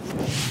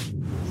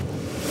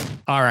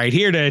 All right,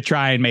 here to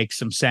try and make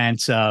some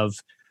sense of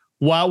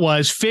what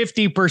was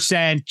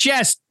 50%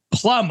 just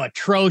plumb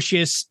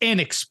atrocious,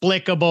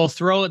 inexplicable,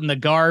 throw it in the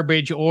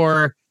garbage,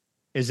 or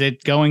is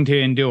it going to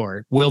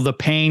endure? Will the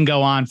pain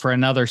go on for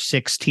another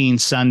 16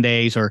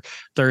 Sundays or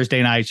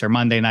Thursday nights or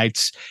Monday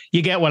nights?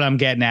 You get what I'm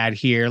getting at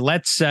here.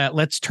 Let's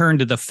turn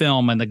to the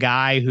film and the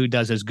guy who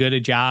does as good a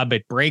job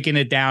at breaking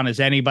it down as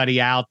anybody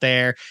out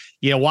there.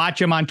 You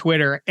watch him on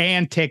Twitter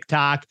and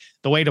TikTok.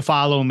 The way to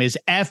follow him is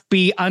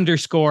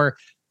FB_film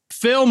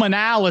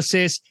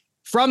analysis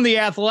from The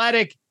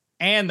Athletic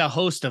and the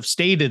host of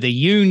State of the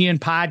Union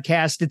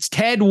podcast. It's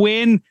Ted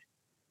Nguyen.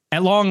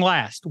 At long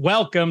last,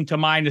 welcome to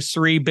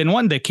 -3. Been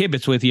wanting to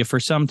kibitz with you for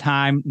some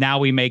time. Now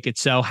we make it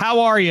so. How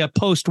are you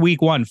post week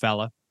one,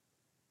 fella?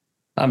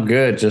 I'm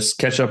good. Just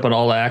catch up on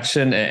all the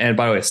action. And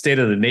by the way, State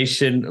of the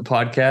Nation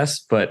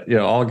podcast, but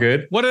all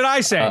good. What did I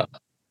say?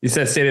 You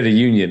said State of the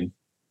Union.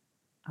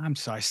 I'm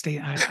sorry.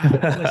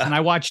 Listen, I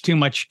watch too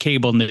much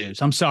cable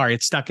news. I'm sorry.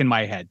 It's stuck in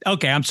my head.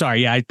 Okay. I'm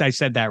sorry. Yeah, I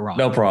said that wrong.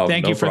 No problem.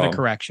 Thank you for the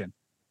correction.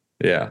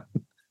 Yeah.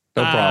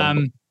 No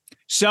problem.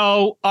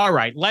 So, all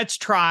right, let's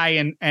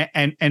try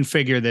and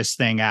figure this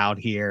thing out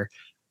here.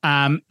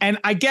 And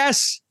I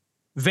guess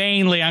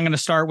vainly, I'm going to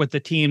start with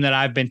the team that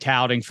I've been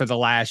touting for the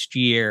last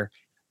year.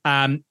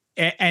 And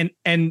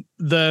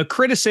the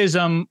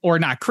criticism, or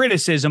not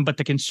criticism, but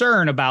the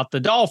concern about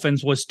the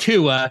Dolphins was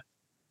Tua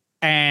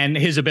and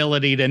his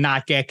ability to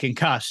not get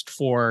concussed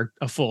for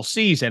a full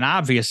season,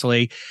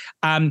 obviously.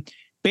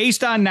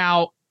 Based on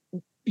now,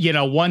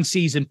 one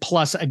season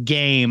plus a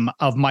game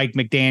of Mike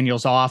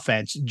McDaniel's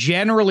offense.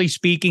 Generally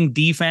speaking,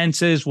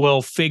 defenses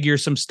will figure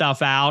some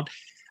stuff out,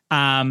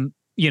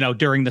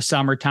 during the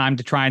summertime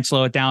to try and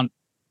slow it down.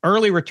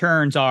 Early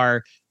returns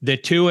are the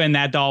Tua in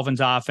that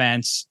Dolphins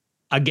offense,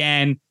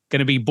 again, going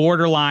to be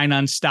borderline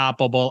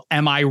unstoppable.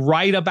 Am I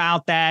right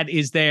about that?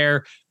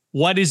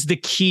 What is the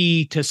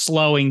key to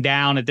slowing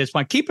down at this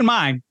point? Keep in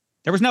mind,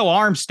 there was no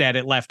Armstead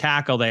at left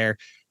tackle there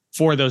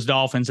for those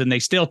Dolphins, and they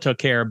still took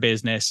care of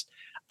business.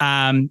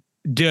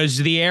 Does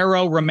the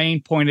arrow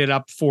remain pointed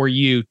up for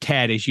you,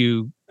 Ted, as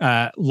you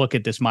look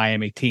at this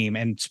Miami team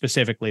and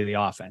specifically the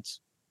offense?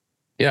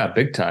 Yeah,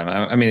 big time.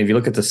 I mean, if you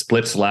look at the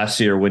splits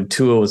last year when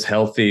Tua was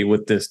healthy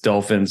with this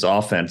Dolphins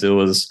offense, it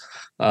was,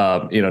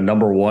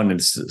 number one in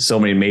so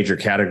many major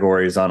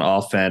categories on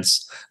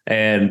offense.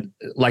 And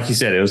like you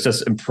said, it was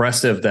just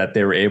impressive that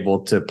they were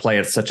able to play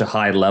at such a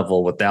high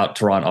level without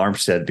Teron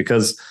Armstead,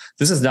 because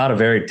this is not a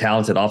very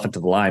talented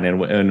offensive line. And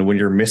when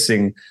you're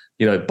missing,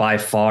 by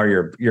far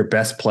your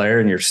best player,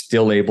 and you're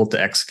still able to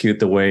execute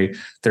the way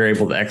they're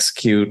able to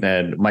execute.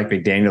 And Mike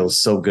McDaniel is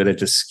so good at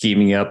just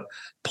scheming up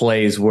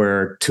plays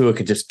where Tua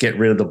could just get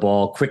rid of the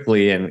ball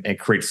quickly and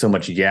create so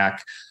much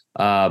yak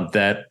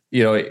that,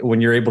 when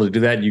you're able to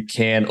do that, you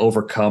can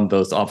overcome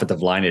those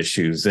offensive line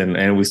issues.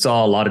 And we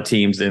saw a lot of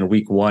teams in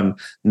week one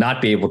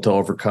not be able to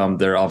overcome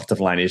their offensive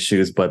line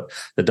issues, but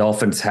the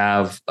Dolphins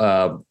have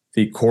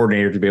the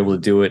coordinator to be able to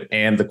do it,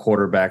 and the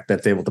quarterback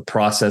that's able to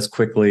process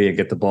quickly and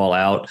get the ball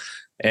out.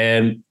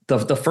 And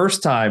the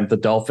first time the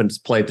Dolphins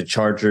played the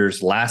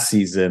Chargers last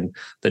season,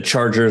 the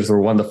Chargers were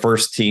one of the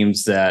first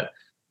teams that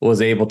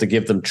was able to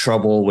give them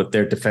trouble with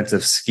their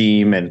defensive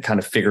scheme and kind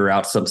of figure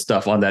out some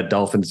stuff on that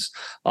Dolphins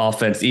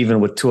offense, even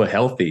with Tua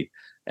healthy.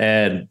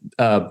 And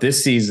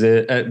this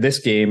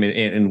game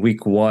in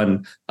week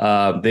one,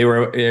 they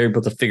were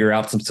able to figure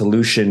out some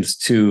solutions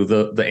to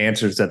the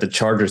answers that the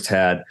Chargers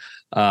had.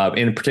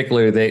 In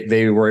particular, they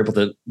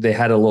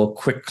had a little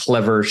quick,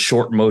 clever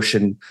short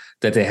motion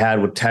that they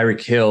had with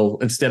Tyreek Hill.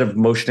 Instead of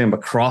motioning him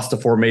across the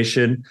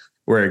formation,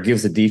 where it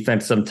gives the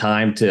defense some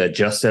time to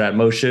adjust to that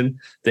motion,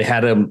 they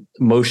had him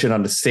motion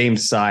on the same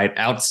side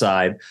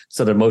outside.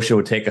 So the motion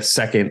would take a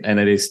second, and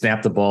then they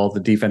snap the ball. The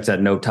defense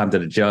had no time to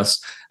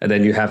adjust. And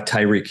then you have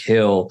Tyreek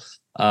Hill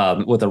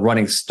with a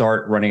running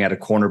start running at a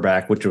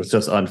cornerback, which was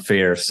just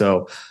unfair.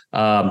 So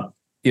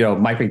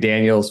Mike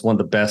McDaniel's one of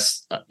the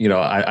best,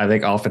 I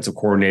think offensive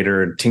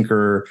coordinator and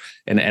tinkerer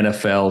in the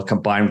NFL,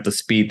 combined with the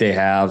speed they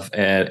have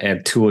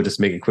and Tua just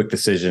making quick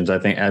decisions. I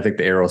think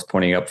the arrow is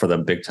pointing up for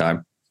them big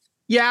time.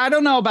 Yeah, I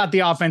don't know about the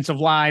offensive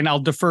line. I'll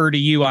defer to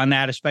you on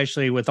that,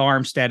 especially with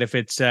Armstead, if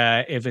it's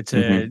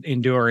an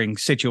enduring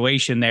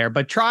situation there.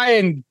 But try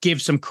and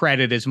give some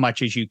credit as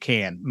much as you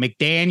can.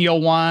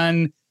 McDaniel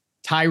 1,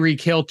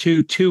 Tyreek Hill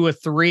 2, Tua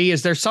 3.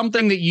 Is there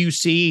something that you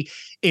see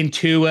in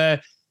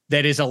Tua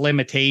that is a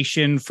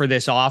limitation for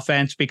this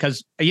offense?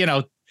 Because,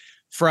 to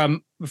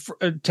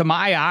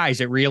my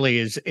eyes, it really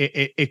is.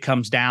 It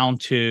comes down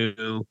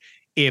to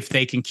if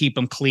they can keep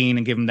him clean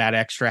and give him that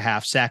extra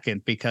half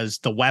second, because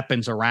the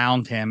weapons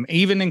around him,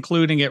 even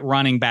including at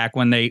running back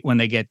when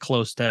they get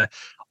close to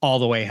all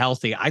the way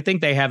healthy, I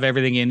think they have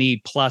everything you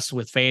need. Plus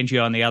with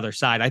Fangio on the other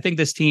side, I think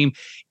this team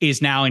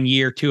is now in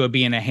year 2 of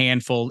being a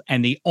handful.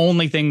 And the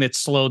only thing that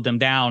slowed them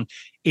down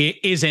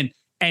isn't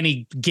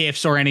any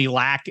gifts or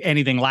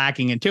anything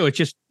lacking into it.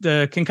 Just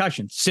the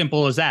concussion.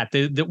 Simple as that.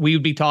 We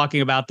would be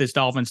talking about this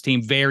Dolphins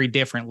team very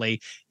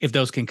differently if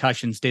those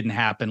concussions didn't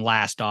happen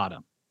last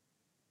autumn.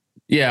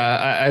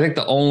 Yeah, I think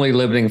the only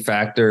limiting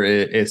factor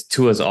is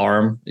Tua's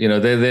arm.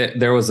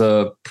 There was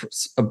a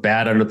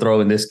bad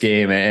underthrow in this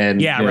game, and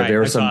there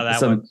were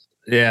some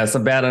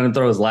bad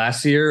underthrows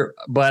last year.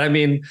 But I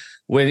mean,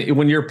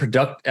 when you're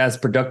as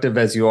productive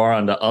as you are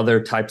on the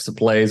other types of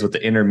plays with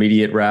the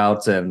intermediate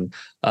routes and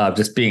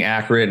just being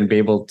accurate and be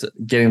able to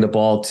getting the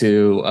ball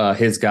to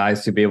his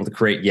guys to be able to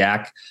create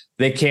yak,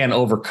 they can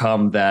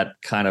overcome that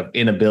kind of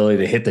inability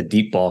to hit the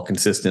deep ball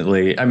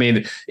consistently. I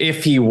mean,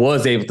 if he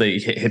was able to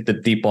hit the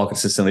deep ball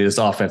consistently, this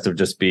offense would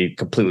just be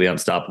completely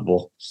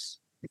unstoppable.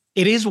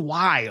 It is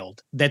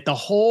wild that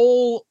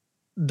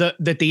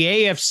that the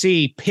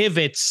AFC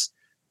pivots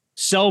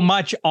so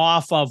much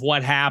off of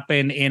what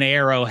happened in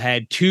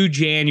Arrowhead 2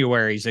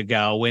 Januaries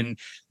ago when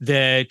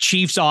the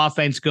Chiefs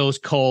offense goes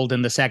cold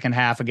in the second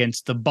half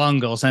against the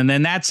Bengals. And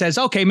then that says,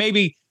 okay,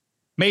 maybe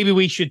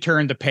we should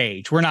turn the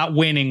page. We're not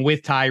winning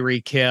with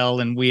Tyreek Hill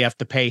and we have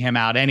to pay him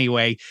out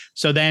anyway.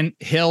 So then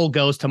Hill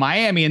goes to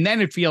Miami, and then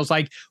it feels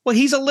like, well,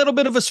 he's a little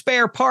bit of a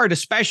spare part,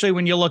 especially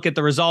when you look at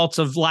the results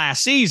of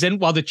last season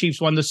while the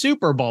Chiefs won the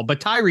Super Bowl. But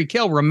Tyreek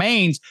Hill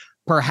remains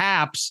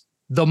perhaps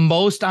the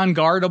most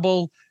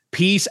unguardable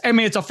piece. I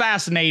mean, it's a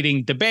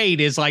fascinating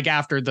debate. Is like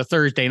after the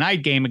Thursday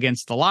night game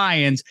against the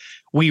Lions,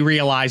 we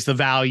realize the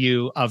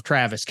value of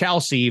Travis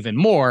Kelce even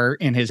more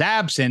in his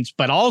absence,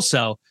 but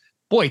also,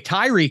 boy,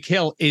 Tyreek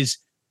Hill is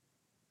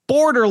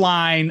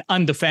borderline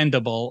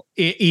undefendable,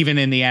 even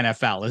in the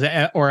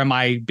NFL. Or am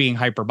I being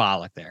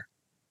hyperbolic there?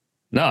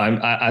 No,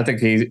 I think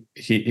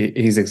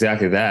he's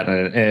exactly that.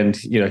 And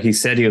he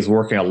said he was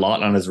working a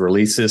lot on his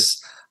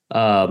releases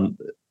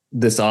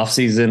this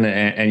offseason,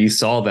 and you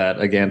saw that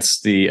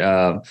against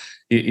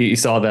you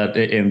saw that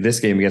in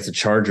this game against the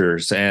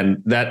Chargers, and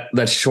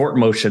that short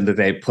motion that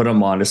they put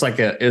him on, it's like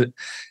an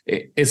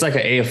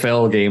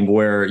AFL game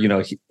where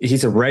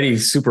he's already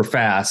super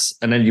fast,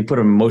 and then you put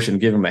him in motion,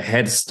 give him a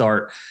head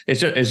start.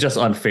 It's just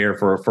unfair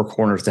for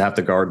corners to have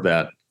to guard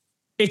that.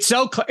 It's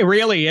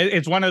really,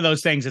 it's one of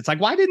those things. It's like,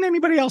 why didn't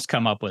anybody else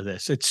come up with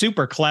this? It's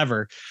super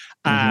clever.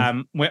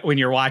 When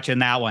you're watching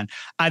that one,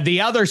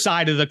 the other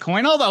side of the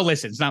coin, although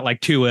listen, it's not like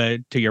Tua,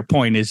 to your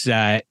point, is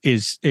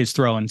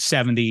throwing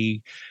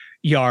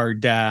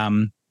 70-yard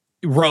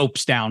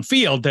ropes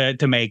downfield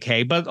to make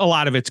hay, but a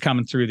lot of it's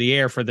coming through the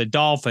air for the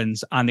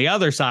Dolphins. On the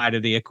other side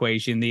of the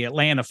equation, the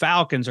Atlanta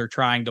Falcons are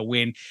trying to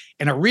win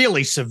in a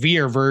really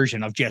severe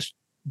version of just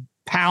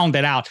pound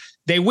it out.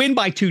 They win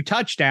by 2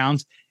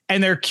 touchdowns,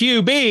 and their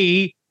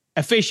QB,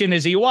 efficient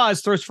as he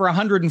was, throws for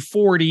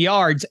 140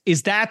 yards.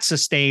 Is that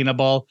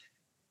sustainable?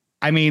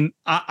 I mean,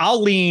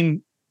 I'll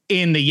lean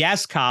in the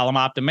yes column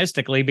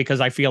optimistically because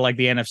I feel like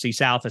the NFC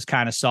South is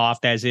kind of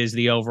soft, as is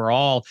the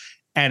overall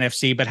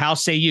NFC. But how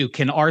say you?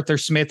 Can Arthur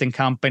Smith and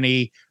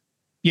company,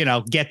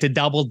 get to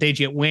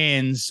double-digit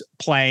wins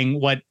playing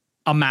what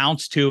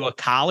amounts to a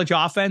college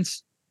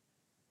offense?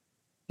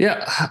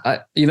 Yeah,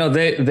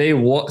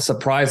 they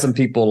surprised some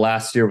people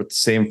last year with the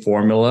same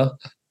formula,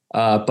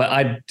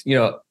 but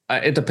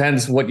it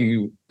depends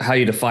how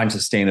you define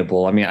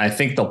sustainable. I mean, I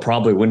think they'll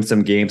probably win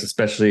some games,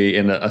 especially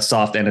in a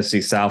soft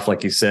NFC South,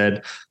 like you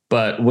said.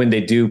 But when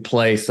they do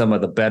play some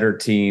of the better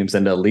teams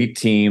and the elite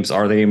teams,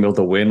 are they able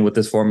to win with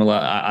this formula?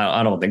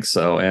 I don't think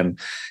so. And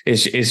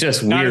it's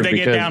just weird. How do they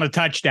get down a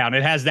touchdown?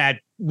 It has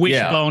that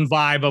wishbone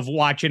vibe of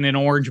watching an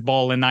Orange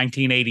Bowl in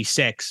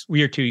 1986.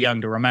 We are too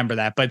young to remember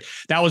that, but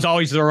that was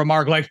always the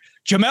remark. Like,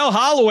 Jamel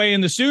Holloway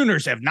and the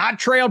Sooners have not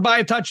trailed by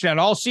a touchdown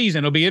all season.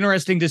 It'll be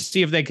interesting to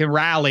see if they can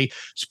rally.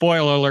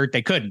 Spoiler alert,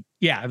 they couldn't.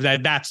 Yeah,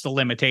 that's the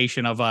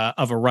limitation of a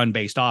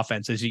run-based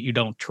offense, is that you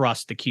don't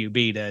trust the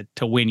QB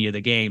to win you the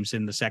games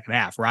in the second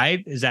half,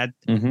 right? Is that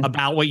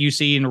about what you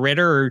see in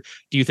Ritter, or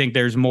do you think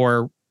there's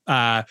more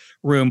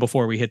room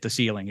before we hit the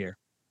ceiling here?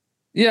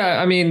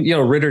 Yeah, I mean,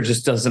 Ritter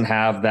just doesn't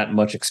have that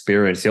much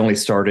experience. He only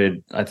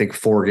started, I think,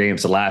 4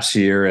 games last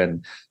year,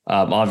 and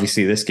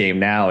obviously this game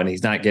now, and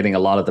he's not getting a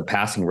lot of the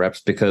passing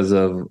reps because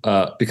of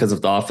the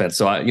offense.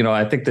 So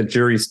I think the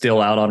jury's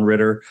still out on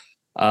Ritter.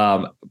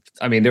 I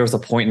mean, there was a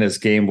point in this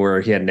game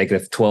where he had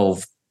negative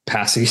 12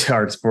 passing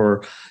yards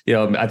for,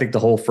 I think the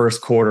whole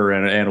first quarter,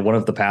 and one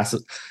of the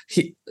passes,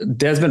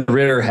 Desmond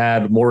Ritter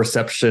had more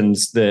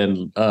receptions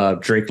than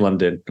Drake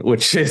London,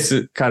 which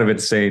is kind of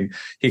insane.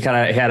 He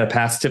had a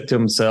pass tip to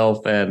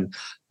himself, and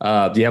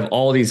you have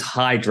all these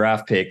high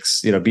draft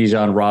picks,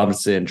 Bijan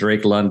Robinson,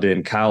 Drake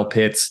London, Kyle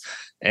Pitts,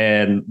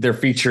 and they're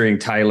featuring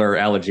Tyler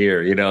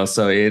Algier,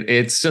 so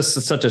it's just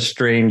such a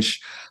strange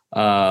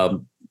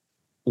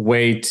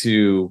way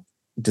to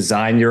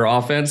design your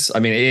offense. I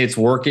mean, it's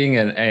working,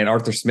 and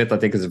Arthur Smith, I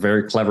think, is a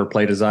very clever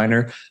play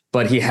designer,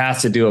 but he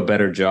has to do a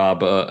better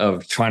job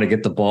of trying to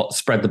get the ball,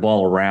 spread the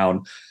ball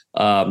around.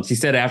 He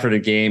said after the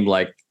game,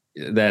 like,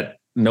 that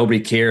nobody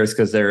cares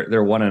because they're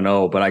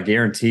 1-0, but I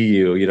guarantee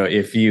you,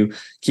 if you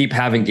keep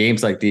having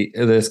games like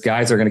this,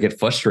 guys are going to get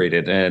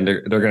frustrated and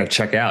they're going to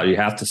check out. You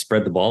have to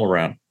spread the ball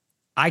around.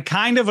 I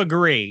kind of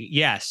agree.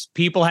 Yes,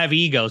 people have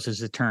egos,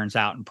 as it turns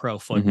out, in pro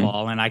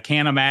football. And I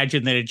can't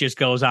imagine that it just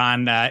goes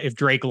on. If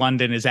Drake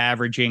London is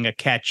averaging a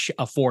catch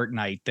a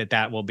fortnight,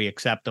 that will be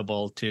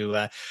acceptable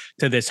to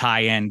this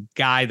high end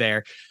guy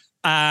there.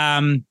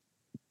 All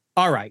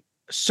right.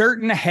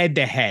 Certain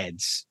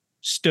head-to-heads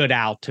stood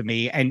out to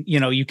me, and,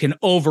 you can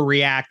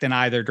overreact in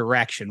either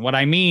direction. What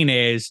I mean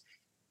is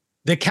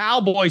the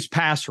Cowboys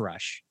pass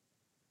rush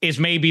is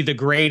maybe the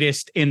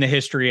greatest in the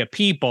history of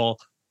people,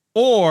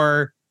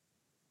 or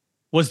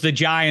was the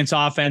Giants'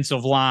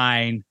 offensive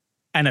line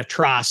an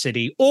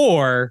atrocity,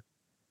 or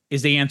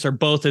is the answer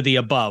both of the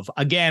above?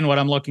 Again, what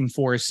I'm looking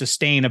for is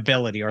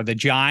sustainability. Are the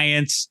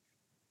Giants,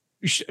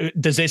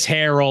 does this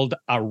herald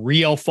a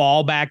real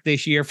fallback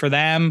this year for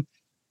them,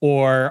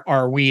 or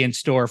are we in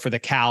store for the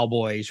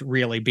Cowboys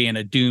really being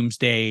a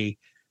doomsday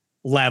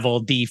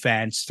level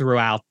defense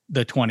throughout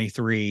the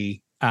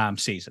 23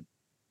 season?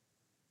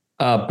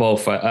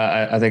 Both.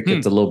 I think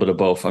it's a little bit of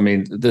both. I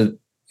mean,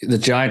 the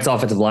Giants'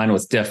 offensive line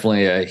was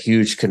definitely a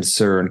huge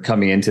concern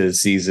coming into the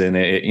season.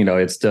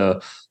 It's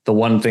the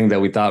one thing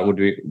that we thought would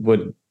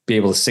be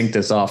able to sink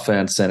this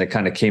offense, and it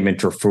kind of came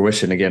into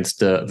fruition against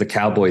the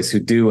Cowboys, who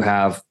do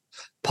have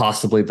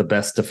possibly the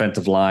best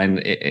defensive line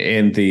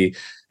in the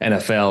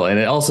NFL. And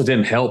it also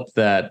didn't help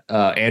that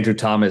Andrew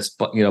Thomas,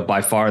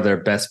 by far their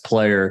best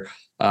player,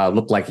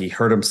 looked like he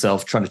hurt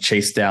himself trying to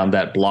chase down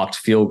that blocked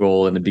field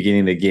goal in the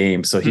beginning of the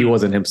game. So he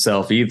wasn't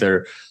himself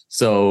either.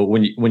 So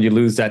when you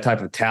lose that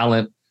type of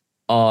talent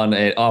on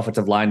an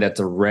offensive line that's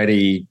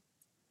already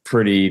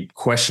pretty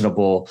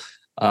questionable,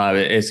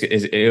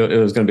 it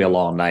was going to be a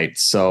long night.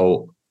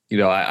 So,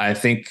 I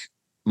think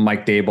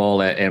Mike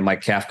Daboll and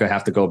Mike Kafka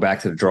have to go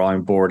back to the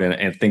drawing board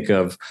and think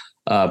of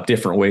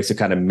different ways to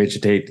kind of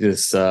mitigate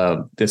this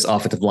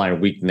offensive line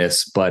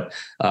weakness. But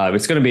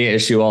it's going to be an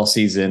issue all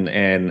season.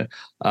 And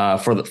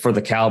for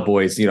the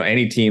Cowboys,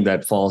 any team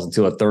that falls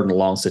into a 3rd and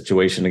long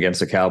situation against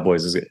the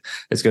Cowboys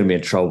is going to be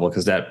in trouble,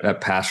 because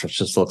that pass rush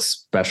just looks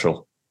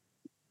special.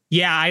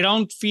 Yeah, I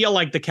don't feel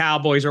like the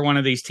Cowboys are one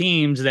of these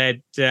teams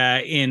that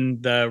in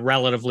the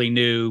relatively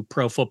new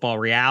pro football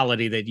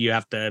reality that you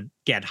have to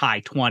get high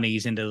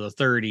 20s into the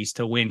 30s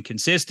to win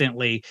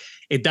consistently.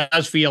 It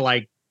does feel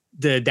like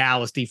the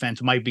Dallas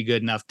defense might be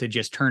good enough to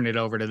just turn it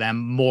over to them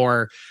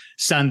more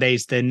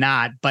Sundays than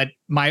not. But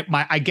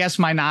I guess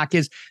my knock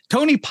is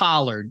Tony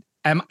Pollard.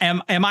 Am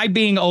I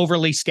being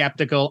overly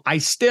skeptical? I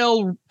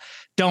still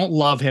don't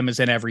love him as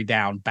an every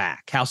down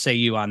back. How say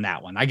you on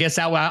that one? I guess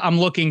that I'm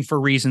looking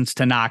for reasons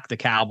to knock the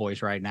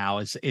Cowboys right now.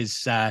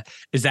 Is that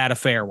a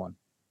fair one?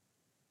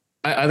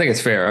 I think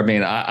it's fair. I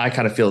mean, I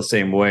kind of feel the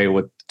same way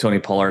with Tony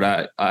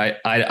Pollard.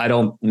 I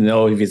don't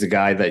know if he's a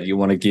guy that you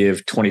want to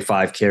give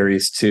 25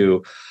 carries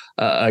to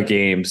a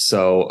game.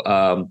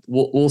 So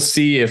we'll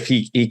see if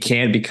he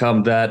can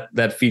become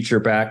that feature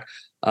back.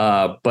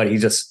 But he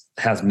just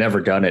has never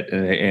done it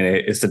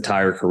in his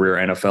entire career,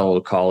 NFL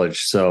or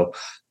college. So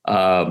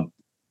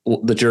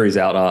the jury's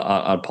out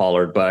on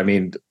Pollard. But I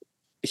mean,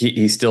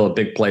 he's still a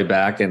big play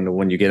back, and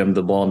when you get him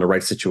the ball in the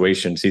right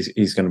situations,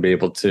 he's going to be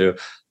able to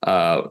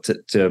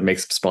make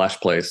some splash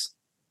plays.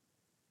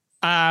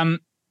 Now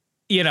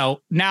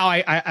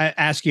I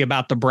ask you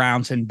about the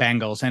Browns and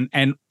Bengals,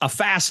 and a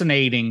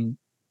fascinating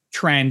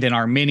trend in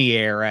our mini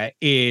era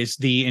is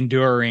the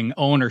enduring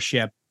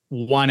ownership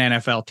one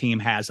NFL team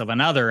has of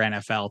another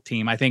NFL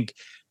team. I think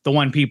the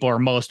one people are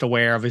most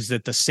aware of is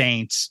that the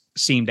Saints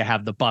seem to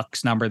have the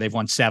Bucs number. They've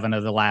won 7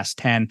 of the last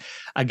 10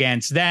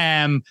 against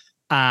them.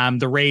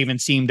 The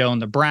Ravens seem to own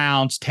the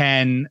Browns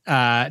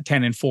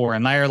 10-4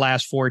 in their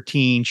last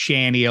 14.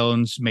 Shanny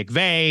owns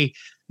McVay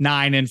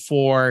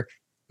 9-4.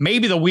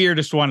 Maybe the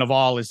weirdest one of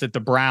all is that the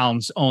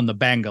Browns own the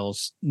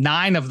Bengals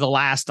 9 of the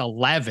last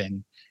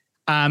 11.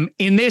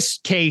 In this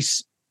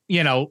case,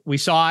 we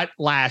saw it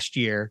last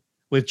year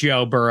with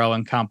Joe Burrow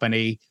and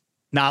company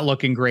not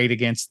looking great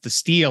against the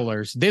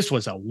Steelers. This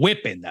was a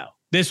whipping, though.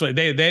 This way,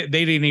 they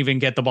didn't even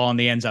get the ball in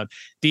the end zone.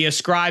 Do you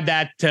ascribe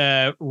that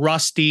to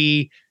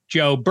rusty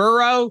Joe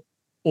Burrow,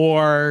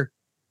 or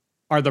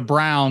are the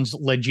Browns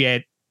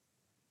legit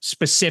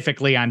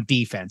specifically on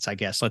defense? I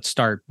guess let's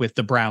start with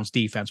the Browns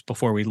defense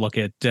before we look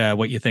at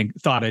what you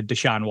thought of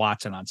Deshaun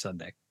Watson on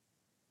Sunday.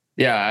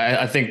 Yeah,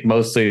 I think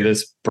mostly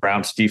this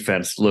Browns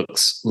defense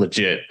looks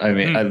legit. I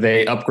mean,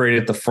 they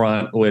upgraded the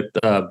front with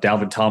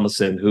Dalvin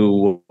Tomlinson,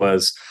 who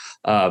was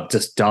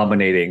just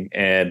dominating.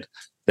 And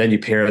then you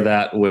pair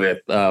that with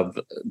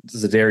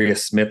Zadarius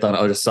Smith on the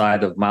other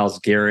side of Myles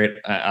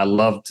Garrett. I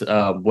loved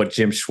what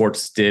Jim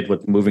Schwartz did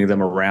with moving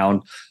them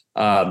around.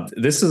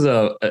 This is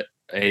a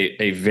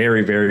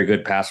very, very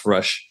good pass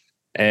rush.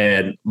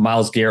 And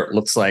Myles Garrett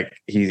looks like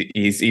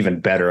he's even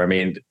better. I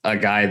mean, a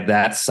guy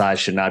that size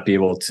should not be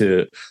able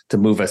to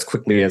move as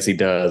quickly as he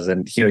does.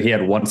 And, he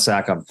had 1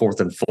 sack on 4th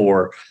and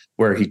 4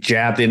 where he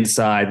jabbed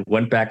inside,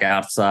 went back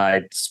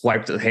outside,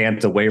 swiped his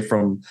hands away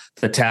from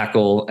the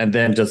tackle, and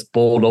then just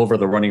bowled over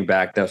the running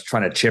back that was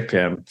trying to chip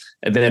him,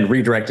 and then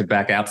redirected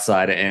back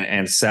outside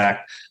and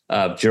sacked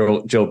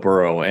Joe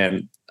Burrow.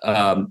 And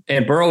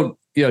Burrow,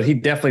 he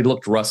definitely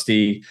looked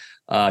rusty.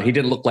 He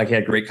didn't look like he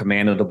had great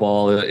command of the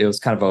ball. It was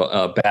kind of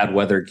a bad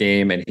weather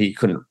game, and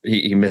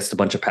he missed a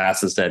bunch of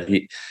passes that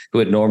he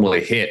would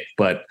normally hit.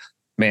 But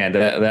man,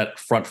 that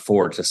front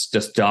four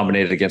just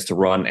dominated against the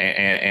run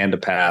and the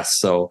pass.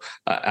 So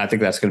I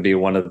think that's going to be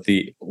one of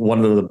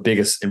the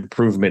biggest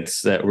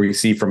improvements that we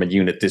see from a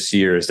unit this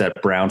year is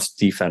that Browns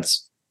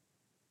defense.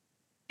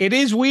 It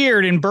is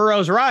weird, and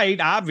Burrow's right.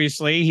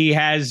 Obviously, he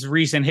has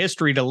recent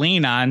history to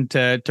lean on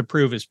to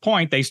prove his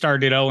point. They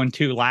started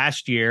 0-2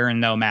 last year, and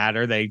no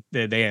matter, they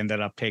ended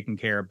up taking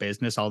care of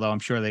business, although I'm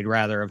sure they'd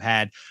rather have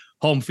had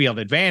home field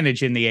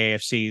advantage in the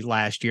AFC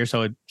last year,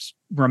 so it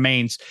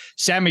remains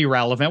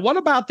semi-relevant. What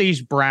about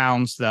these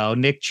Browns, though?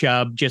 Nick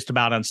Chubb, just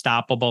about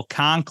unstoppable.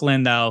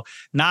 Conklin, though,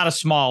 not a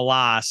small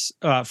loss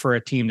for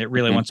a team that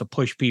really wants to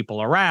push people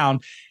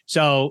around.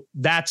 So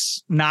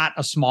that's not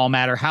a small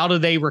matter. How do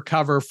they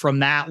recover from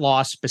that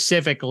loss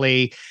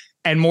specifically?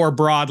 And more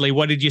broadly,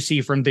 what did you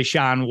see from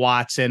Deshaun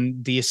Watson?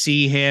 Do you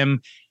see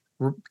him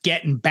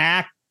getting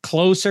back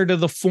closer to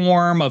the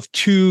form of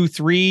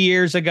 2-3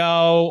 years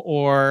ago,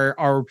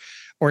 or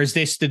is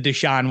this the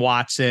Deshaun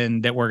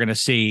Watson that we're going to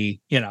see,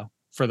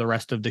 for the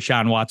rest of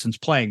Deshaun Watson's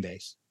playing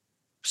days?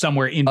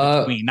 Somewhere in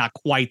between, not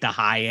quite the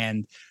high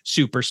end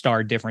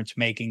superstar difference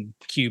making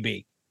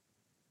QB.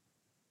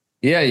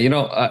 Yeah,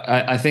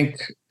 I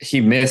think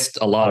he missed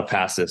a lot of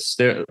passes.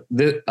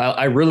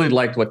 I really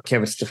liked what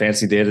Kevin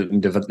Stefanski did in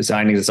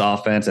designing his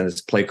offense and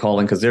his play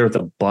calling, because there was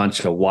a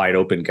bunch of wide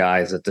open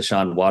guys that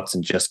Deshaun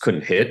Watson just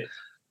couldn't hit.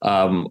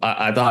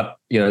 I thought,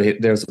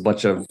 there's a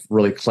bunch of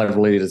really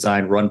cleverly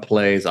designed run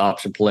plays,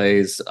 option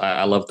plays.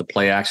 I love the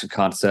play action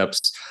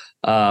concepts.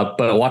 But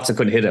Watson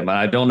couldn't hit him. And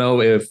I don't know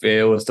if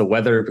it was the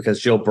weather,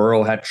 because Joe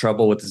Burrow had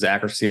trouble with his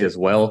accuracy as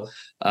well.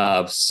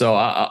 So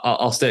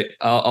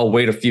I'll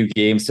wait a few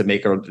games to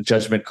make a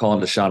judgment call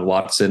on Deshaun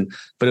Watson.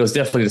 But it was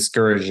definitely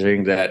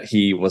discouraging that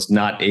he was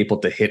not able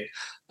to hit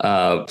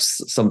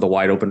some of the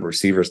wide open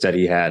receivers that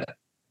he had.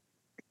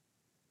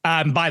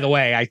 By the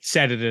way, I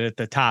said it at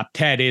the top.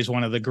 Ted is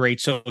one of the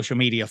great social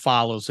media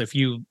follows. If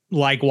you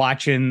like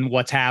watching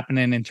what's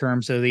happening in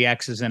terms of the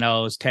X's and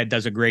O's, Ted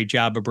does a great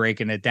job of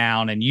breaking it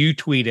down. And you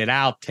tweeted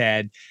out,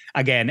 Ted,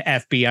 again,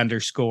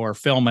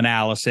 FB_film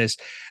analysis,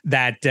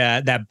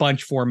 that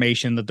bunch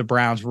formation that the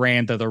Browns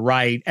ran to the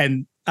right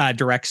and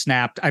direct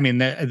snapped.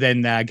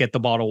 Then get the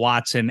ball to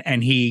Watson,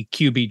 and he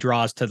QB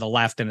draws to the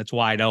left, and it's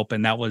wide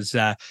open. That was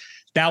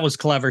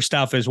clever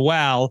stuff as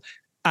well.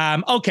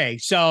 Okay,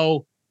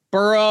 so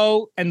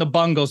Burrow and the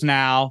Bengals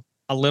now,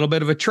 a little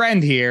bit of a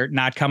trend here,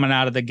 not coming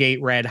out of the gate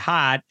red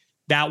hot.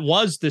 That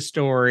was the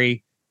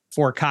story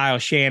for Kyle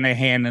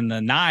Shanahan and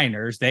the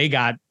Niners. They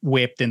got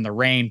whipped in the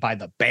rain by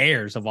the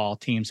Bears of all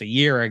teams a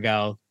year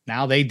ago.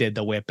 Now they did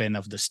the whipping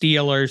of the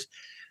Steelers.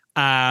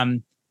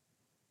 What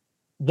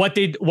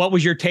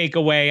was your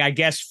takeaway? I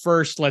guess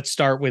first let's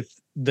start with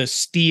the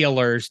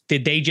Steelers.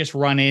 Did they just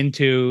run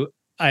into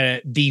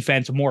a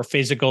defense more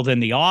physical than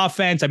the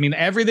offense? I mean,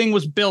 everything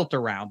was built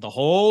around. The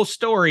whole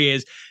story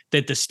is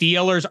that the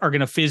Steelers are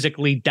going to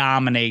physically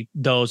dominate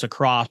those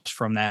across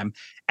from them,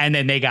 and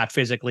then they got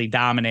physically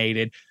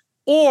dominated.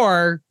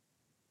 Or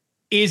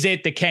is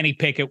it that Kenny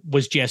Pickett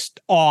was just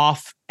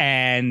off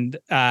and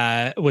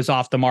was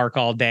off the mark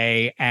all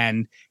day,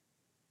 and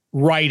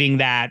writing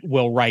that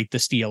will write the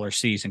Steelers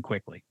season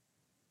quickly?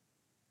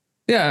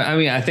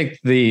 Yeah, I think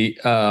the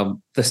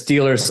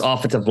Steelers'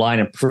 offensive line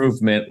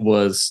improvement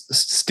was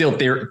still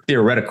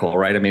theoretical,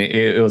 right? I mean,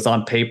 it was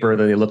on paper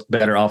that they looked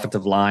better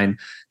offensive line,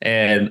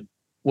 and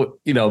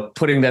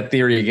putting that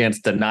theory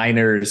against the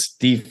Niners'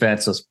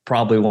 defense was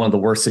probably one of the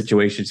worst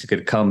situations you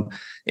could come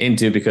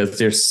into, because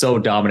they're so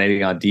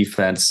dominating on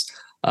defense.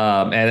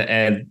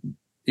 And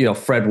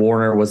Fred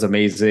Warner was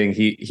amazing.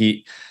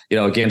 He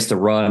against the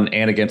run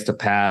and against the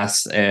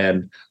pass,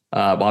 and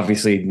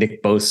obviously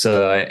Nick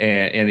Bosa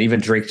and even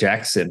Drake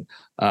Jackson,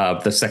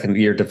 the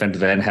second-year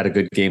defensive end, had a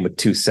good game with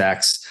 2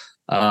 sacks.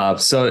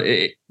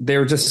 They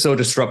were just so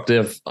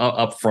disruptive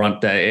up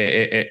front that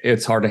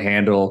it's hard to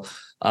handle.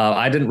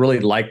 I didn't really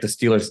like the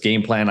Steelers'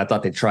 game plan. I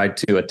thought they tried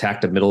to attack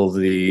the middle of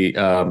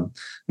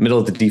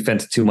the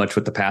defense too much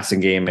with the passing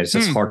game. It's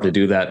just hard to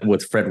do that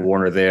with Fred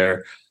Warner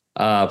there.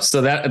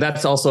 So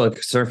that's also a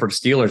concern for the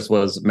Steelers.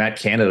 Was Matt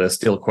Canada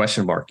still a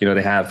question mark?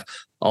 They have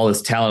all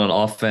this talent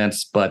on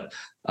offense, but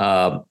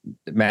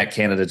Matt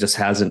Canada just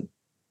hasn't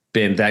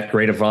been that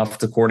great of an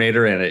offensive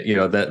coordinator, and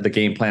the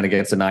game plan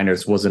against the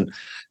Niners wasn't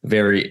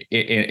very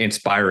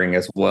inspiring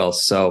as well.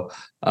 So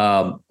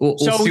we'll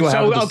see what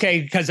happens.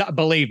 Okay, because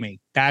believe me,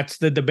 that's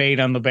the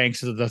debate on the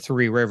banks of the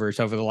Three Rivers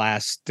over the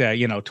last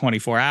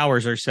 24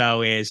 hours or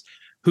so, is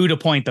who to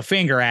point the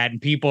finger at,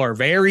 and people are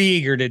very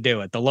eager to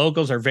do it. The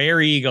locals are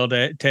very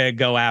eager to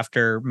go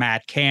after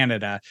Matt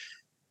Canada.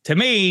 To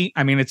me,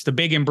 I mean, it's the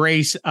big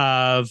embrace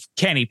of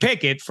Kenny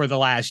Pickett for the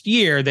last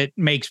year that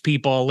makes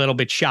people a little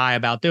bit shy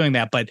about doing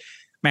that. But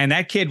man,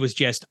 that kid was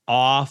just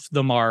off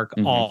the mark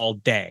all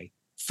day.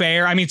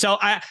 Fair. I mean, so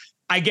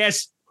I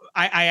guess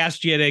I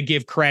asked you to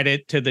give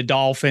credit to the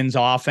Dolphins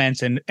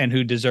offense and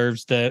who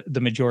deserves the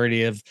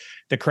majority of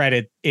the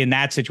credit in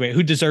that situation.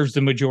 Who deserves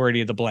the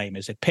majority of the blame?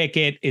 Is it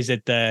Pickett? Is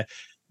it the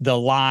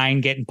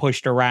line getting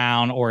pushed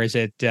around, or is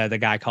it the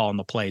guy calling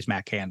the plays,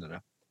 Matt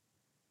Canada?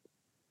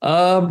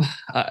 I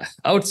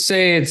would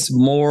say it's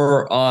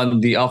more on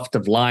the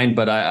offensive line,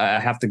 but I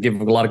have to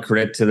give a lot of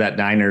credit to that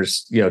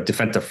Niners,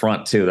 defensive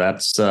front too.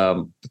 That's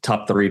the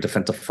top 3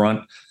 defensive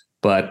front.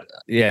 But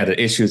yeah,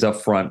 the issues up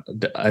front,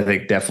 I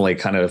think definitely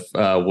kind of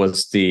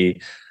was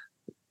the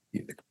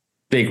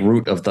big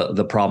root of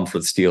the problem for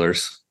the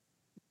Steelers.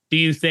 Do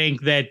you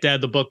think that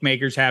the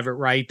bookmakers have it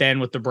right then,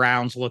 with the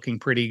Browns looking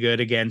pretty good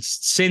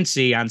against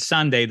Cincy on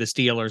Sunday, the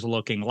Steelers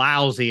looking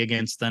lousy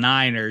against the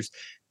Niners?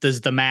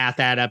 Does the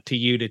math add up to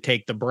you to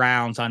take the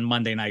Browns on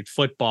Monday Night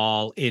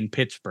Football in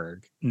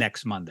Pittsburgh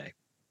next Monday?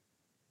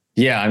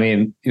 Yeah, I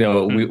mean,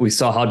 we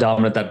saw how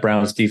dominant that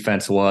Browns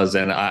defense was,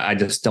 and I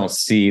just don't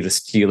see the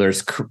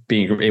Steelers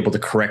being able to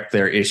correct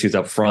their issues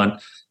up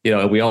front.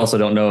 We also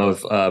don't know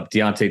if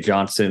Deontay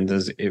Johnson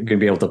is going to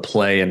be able to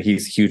play, and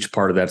he's a huge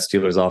part of that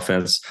Steelers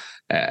offense,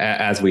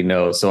 as we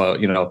know. So,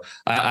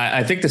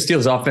 I think the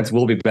Steelers offense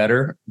will be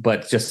better,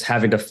 but just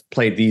having to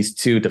play these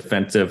two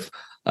defensive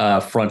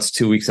fronts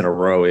 2 weeks in a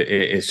row,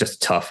 it's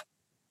just tough.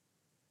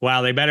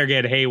 Well, they better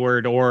get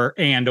Hayward or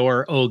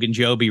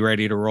Ogunjobi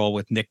ready to roll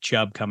with Nick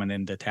Chubb coming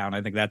into town.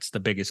 I think that's the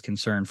biggest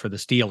concern for the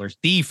Steelers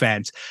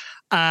defense.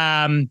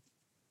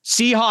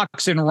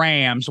 Seahawks and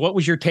Rams, what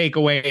was your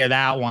takeaway of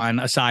that one,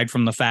 aside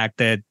from the fact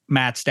that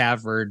Matt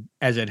Stafford,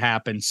 as it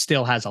happens,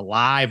 still has a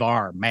live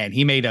arm? Man,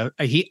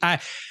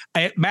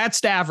 Matt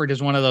Stafford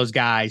is one of those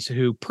guys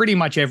who pretty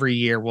much every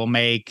year will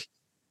make,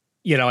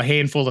 a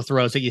handful of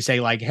throws that you say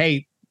like,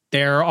 hey,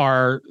 there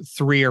are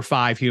 3 or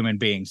 5 human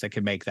beings that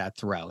can make that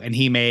throw. And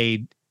he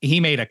made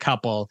a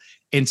couple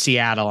in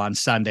Seattle on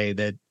Sunday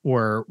that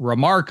were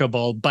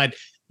remarkable. But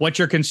what's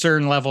your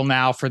concern level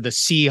now for the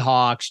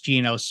Seahawks,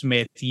 Geno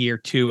Smith, year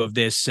 2 of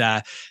this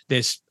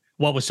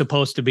what was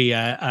supposed to be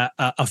a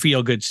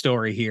feel-good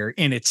story here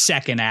in its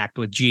second act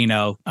with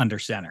Geno under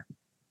center?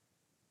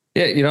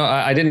 Yeah,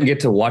 I didn't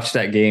get to watch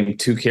that game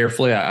too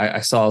carefully.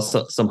 I saw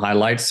some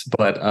highlights,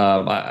 but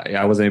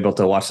I wasn't able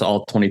to watch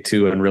all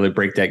 22 and really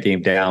break that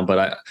game down.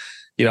 But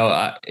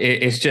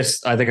it's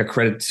just, I think, a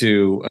credit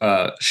to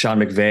Sean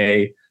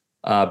McVay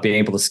being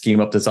able to scheme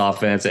up this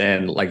offense.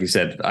 And like you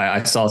said,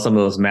 I saw some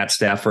of those Matt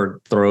Stafford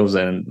throws,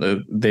 and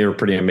they were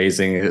pretty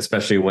amazing,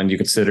 especially when you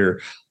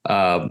consider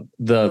the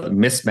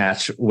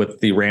mismatch with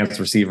the Rams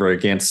receiver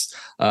against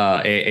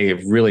a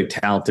really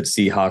talented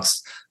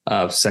Seahawks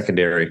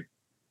secondary.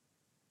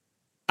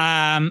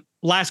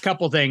 Last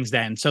couple things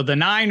then. So the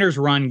Niners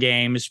run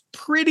game is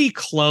pretty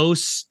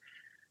close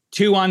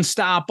to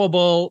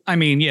unstoppable. I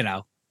mean,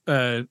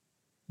 that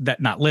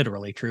not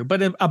literally true,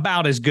 but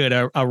about as good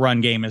a run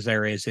game as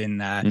there is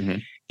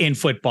in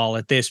football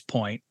at this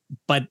point.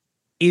 But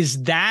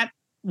is that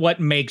what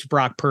makes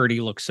Brock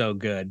Purdy look so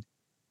good?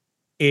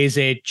 Is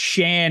it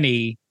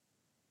Shanny?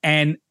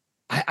 And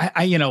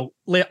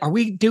are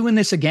we doing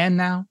this again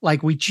now?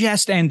 Like, we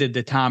just ended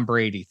the Tom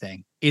Brady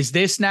thing. Is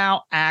this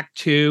now act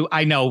 2?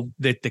 I know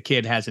that the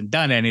kid hasn't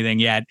done anything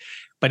yet,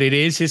 but it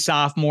is his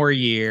sophomore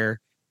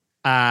year.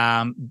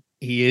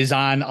 He is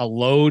on a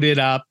loaded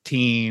up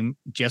team,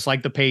 just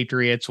like the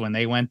Patriots when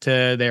they went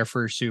to their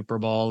first Super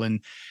Bowl and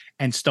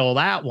stole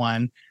that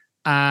one.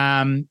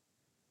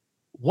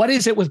 What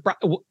is it with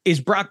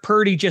is Brock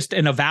Purdy just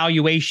an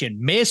evaluation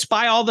miss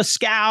by all the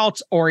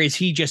scouts, or is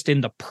he just in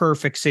the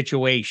perfect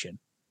situation?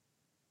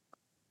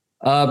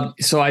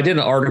 So I did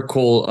an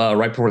article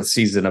right before the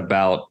season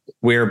about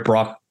where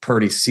Brock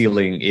Purdy's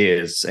ceiling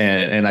is.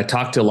 And I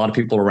talked to a lot of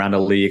people around the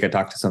league. I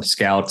talked to some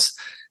scouts,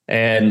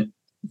 and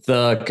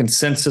the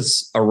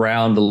consensus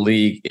around the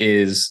league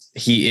is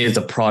he is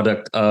a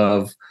product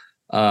of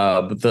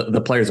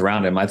the players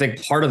around him. I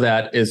think part of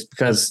that is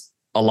because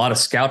a lot of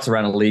scouts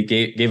around the league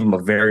gave him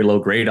a very low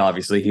grade.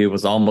 Obviously, he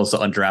was almost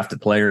an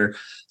undrafted player.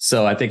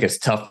 So I think it's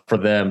tough for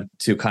them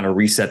to kind of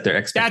reset their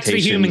expectations.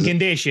 That's the human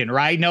condition,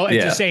 right? No,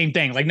 it's the same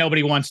thing. Like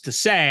nobody wants to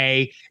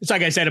say, it's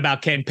like I said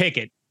about Ken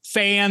Pickett.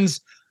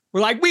 Fans were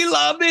like, we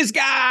love this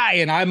guy.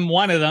 And I'm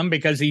one of them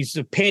because he's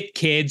a Pitt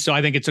kid. So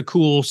I think it's a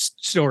cool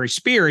story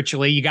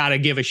spiritually. You got to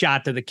give a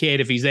shot to the kid.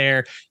 If he's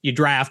there, you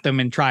draft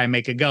him and try and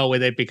make a go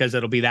with it because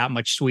it'll be that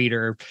much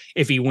sweeter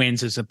if he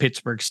wins as a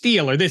Pittsburgh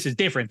Steeler. This is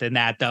different than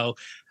that, though.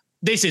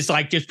 This is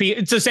like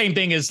it's the same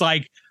thing as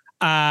like,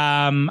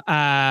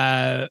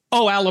 Alabama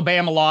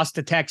lost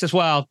to Texas.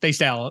 Well, they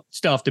still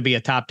have to be a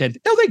top 10.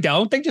 No, they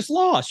don't. They just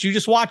lost. You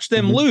just watch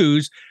them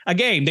lose a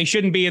game. They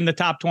shouldn't be in the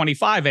top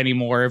 25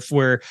 anymore if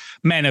we're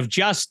men of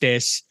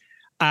justice.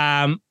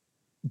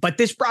 But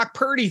this Brock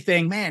Purdy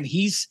thing, man,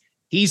 he's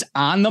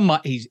on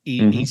the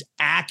he's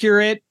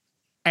accurate.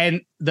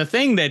 And the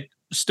thing that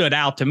stood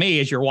out to me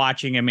as you're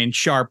watching him in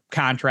sharp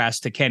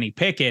contrast to Kenny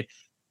Pickett,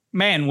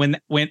 man, when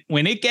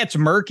it gets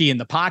murky in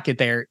the pocket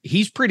there,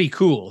 he's pretty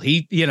cool.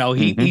 He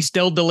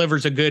still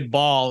delivers a good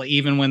ball,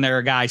 even when there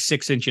are guys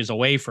 6 inches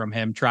away from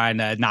him trying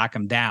to knock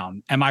him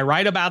down. Am I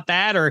right about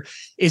that? Or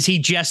is he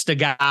just a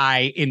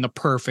guy in the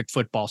perfect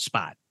football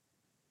spot?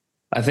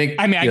 I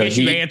guess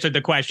you answered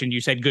the question.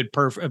 You said good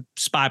perfect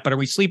spot, but are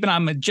we sleeping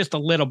on him just a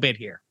little bit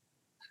here?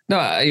 No,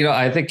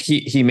 I think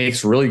he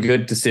makes really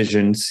good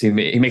decisions. He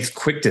makes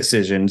quick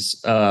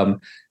decisions.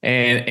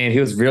 And he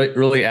was really,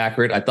 really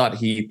accurate. I thought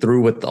he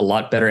threw with a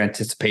lot better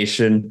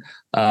anticipation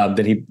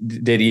than he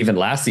did even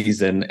last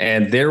season.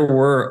 And there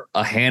were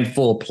a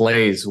handful of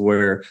plays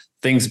where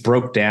things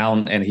broke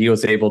down and he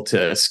was able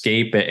to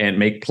escape and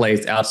make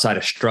plays outside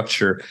of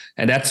structure.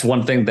 And that's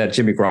one thing that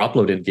Jimmy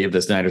Garoppolo didn't give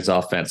this Niners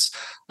offense.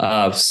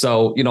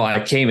 So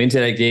I came into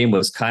that game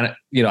was kind of,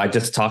 I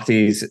just talked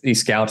to these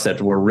scouts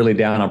that were really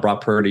down on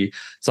Brock Purdy.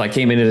 So I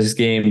came into this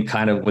game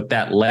kind of with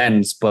that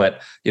lens,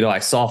 but, I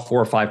saw 4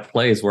 or 5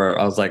 plays where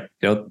I was like,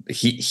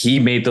 he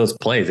made those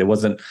plays. It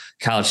wasn't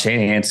Kyle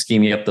Shanahan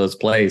scheming up those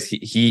plays.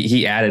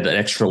 He added an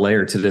extra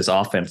layer to this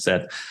offense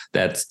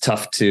that's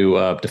tough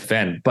to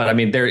defend. But I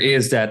mean, there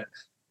is that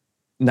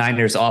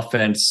Niners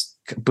offense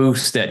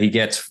boost that he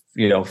gets,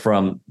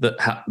 from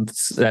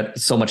that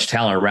so much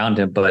talent around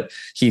him, but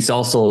he's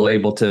also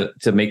able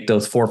to make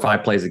those 4 or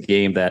 5 plays a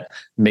game that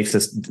makes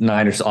this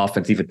Niners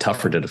offense even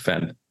tougher to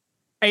defend.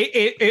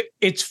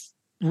 It's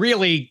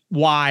really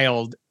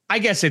wild. I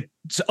guess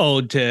it's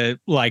owed to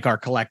like our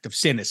collective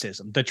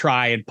cynicism to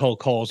try and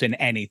poke holes in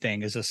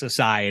anything as a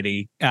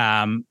society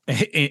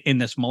in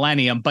this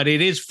millennium. But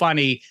it is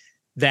funny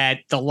that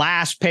the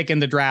last pick in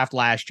the draft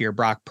last year,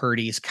 Brock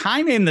Purdy, is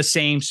kind of in the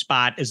same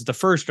spot as the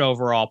first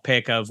overall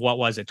pick of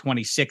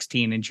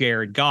 2016 in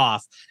Jared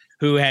Goff,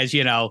 who has,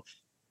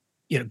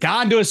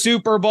 gone to a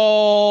Super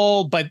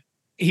Bowl, but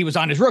he was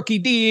on his rookie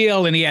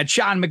deal and he had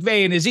Sean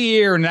McVay in his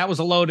ear and that was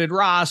a loaded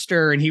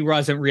roster and he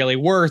wasn't really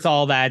worth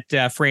all that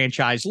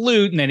franchise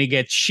loot. And then he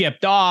gets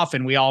shipped off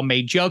and we all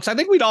made jokes. I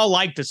think we'd all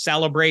like to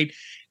celebrate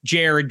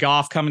Jared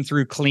Goff coming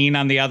through clean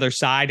on the other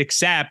side,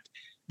 except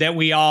that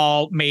we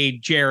all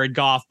made Jared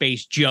Goff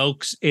based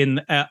jokes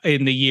in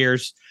the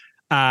years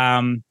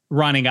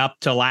running up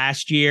to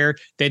last year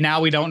that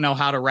now we don't know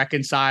how to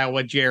reconcile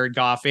what Jared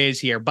Goff is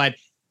here. But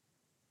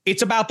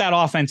it's about that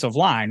offensive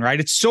line, right?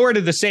 It's sort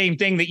of the same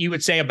thing that you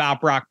would say about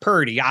Brock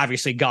Purdy.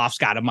 Obviously, Goff's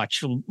got a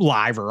much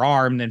liver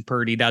arm than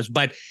Purdy does,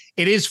 but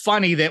it is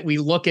funny that we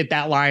look at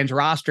that Lions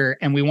roster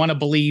and we want to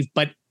believe,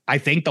 but I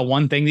think the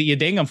one thing that you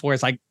ding him for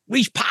is like,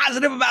 we're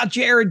positive about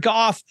Jared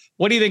Goff.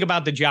 What do you think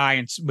about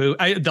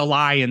the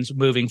Lions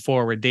moving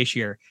forward this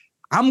year?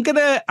 I'm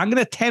gonna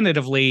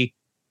tentatively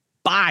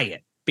buy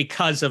it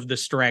because of the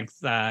strength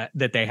that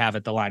they have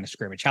at the line of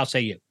scrimmage. How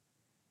say you?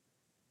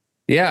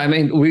 Yeah, I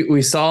mean,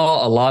 we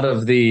saw a lot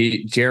of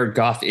the Jared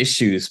Goff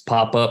issues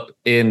pop up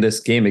in this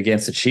game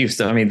against the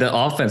Chiefs. I mean, the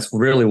offense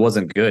really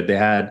wasn't good. They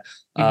had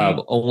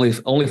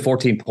only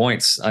 14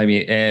 points. I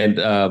mean, and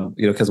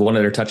because one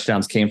of their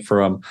touchdowns came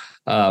from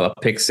a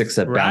pick six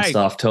that bounced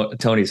off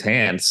Tony's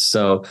hands.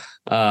 So,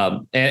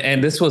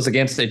 and this was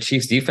against the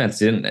Chiefs defense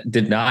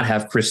did not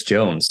have Chris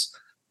Jones.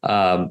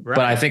 But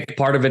I think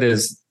part of it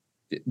is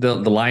the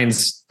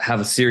Lions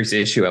have a serious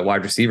issue at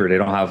wide receiver.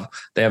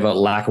 They have a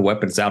lack of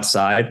weapons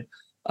outside.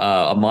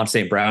 Amon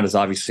St. Brown is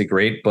obviously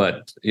great,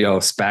 but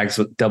Spags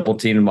would double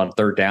team him on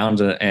third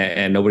downs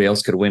and nobody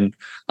else could win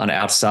on the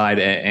outside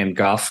and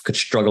Goff could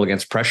struggle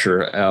against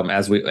pressure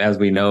as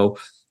we know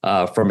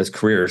from his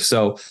career.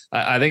 So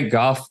I think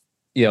Goff,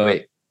 he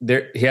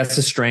has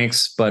the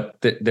strengths, but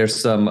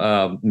there's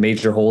some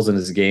major holes in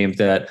his game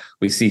that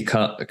we see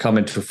come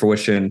into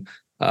fruition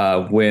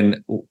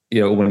when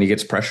he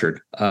gets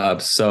pressured.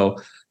 So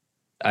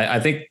I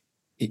think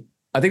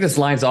this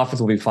Lions offense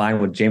will be fine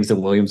when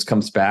Jameson Williams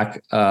comes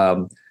back.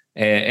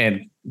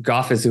 And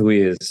Goff is who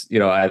he is.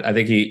 I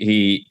think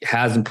he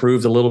has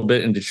improved a little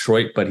bit in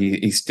Detroit, but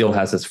he still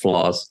has his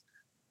flaws.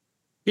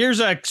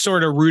 Here's a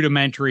sort of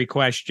rudimentary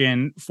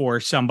question for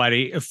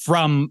somebody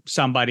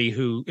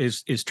who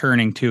is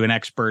turning to an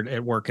expert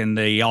at work in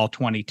the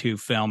All-22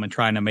 film and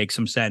trying to make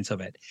some sense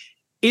of it.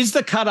 is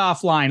the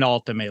cutoff line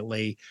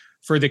ultimately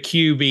for the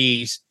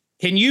QBs.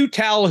 Can you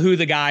tell who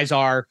the guys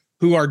are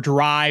who are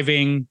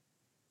driving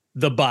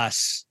the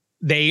bus?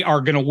 They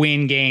are going to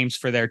win games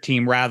for their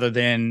team rather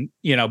than,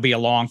 be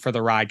along for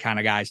the ride kind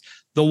of guys.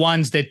 The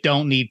ones that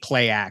don't need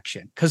play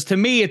action. Because to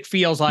me, it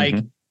feels like,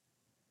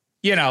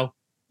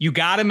 you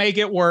got to make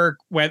it work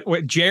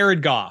with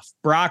Jared Goff,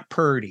 Brock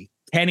Purdy,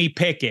 Kenny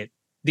Pickett.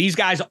 These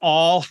guys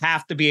all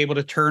have to be able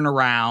to turn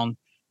around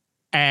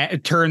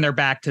and turn their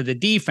back to the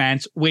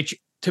defense, which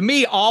to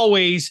me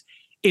always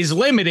is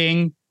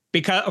limiting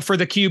because for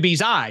the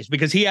QB's eyes,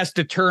 because he has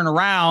to turn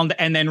around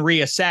and then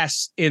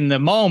reassess in the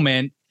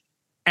moment.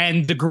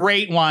 And the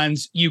great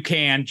ones you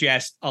can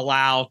just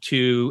allow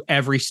to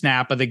every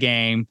snap of the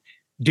game,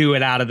 do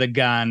it out of the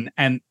gun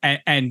and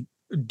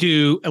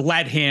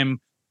let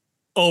him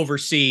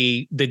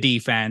oversee the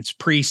defense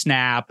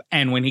pre-snap.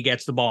 And when he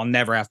gets the ball,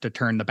 never have to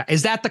turn the back.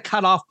 Is that the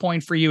cutoff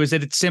point for you? Is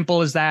it as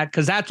simple as that?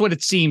 Because that's what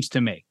it seems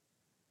to me.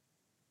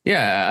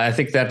 Yeah, I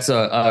think that's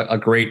a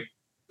great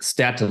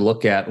stat to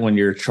look at when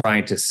you're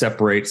trying to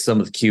separate some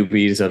of the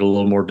QBs that are a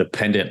little more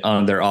dependent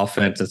on their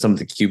offense and some of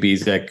the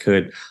QBs that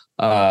could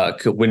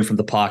win from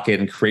the pocket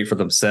and create for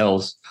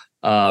themselves.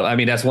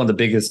 That's one of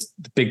the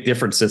big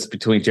differences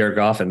between Jared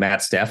Goff and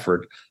Matt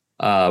Stafford.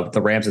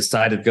 The Rams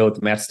decided to go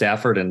with Matt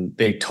Stafford, and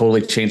they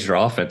totally changed their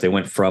offense. They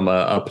went from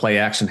a play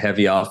action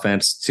heavy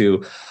offense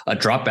to a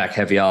drop back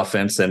heavy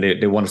offense, and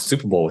they won a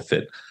Super Bowl with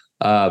it.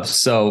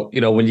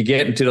 When you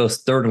get into those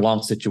third and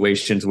long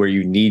situations where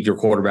you need your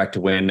quarterback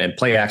to win and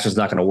play action is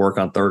not going to work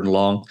on third and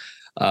long,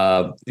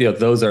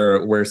 those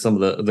are where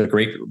some of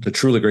the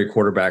truly great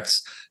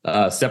quarterbacks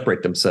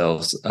separate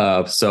themselves.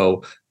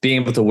 So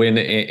being able to win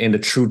in a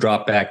true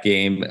drop back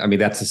game,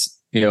 that's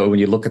when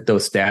you look at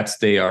those stats,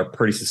 they are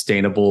pretty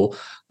sustainable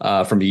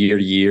from year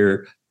to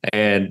year,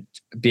 and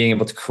being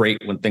able to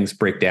create when things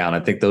break down.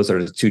 I think those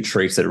are the two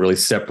traits that really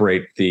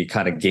separate the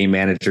kind of game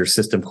manager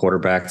system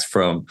quarterbacks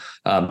from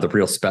the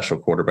real special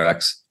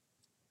quarterbacks.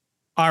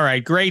 All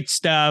right. Great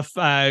stuff.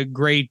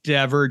 Great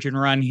Virgin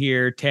run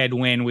here, Ted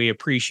Nguyen. We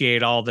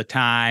appreciate all the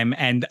time.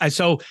 And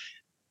so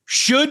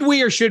should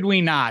we or should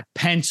we not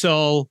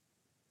pencil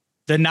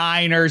the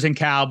Niners and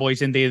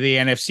Cowboys into the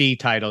NFC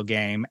title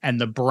game and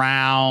the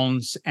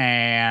Browns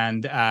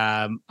and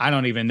I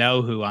don't even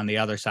know who on the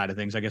other side of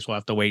things? I guess we'll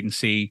have to wait and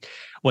see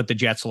what the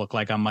Jets look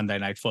like on Monday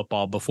Night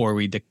Football before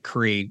we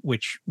decree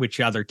which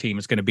other team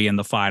is going to be in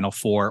the Final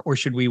Four. Or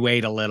should we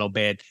wait a little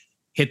bit,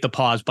 hit the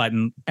pause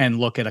button, and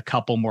look at a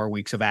couple more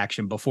weeks of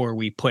action before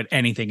we put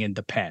anything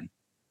into pen?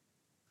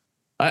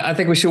 I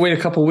think we should wait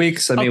a couple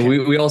weeks. I think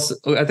we also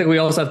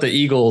have the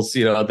Eagles,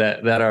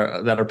 that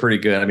are pretty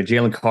good.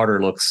 Jalen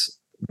Carter looks,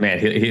 man,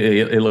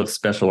 he looks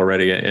special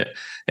already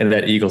in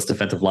that Eagles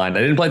defensive line.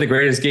 I didn't play the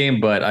greatest game,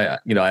 but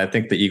I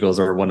think the Eagles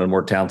are one of the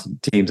more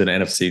talented teams in the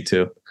NFC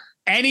too.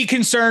 Any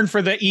concern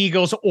for the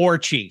Eagles or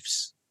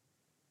Chiefs?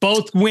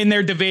 Both win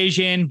their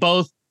division,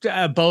 both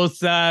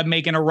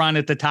making a run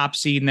at the top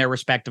seed in their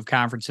respective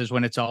conferences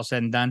when it's all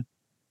said and done.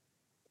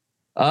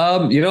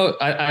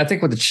 I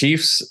think with the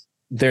Chiefs,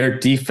 their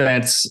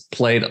defense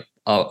played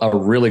a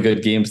really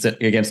good game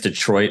against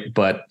Detroit,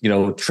 but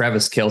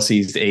Travis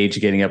Kelce's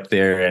age getting up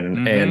there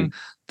and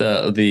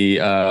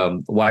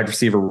the wide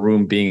receiver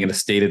room being in the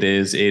state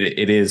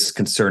it is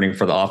concerning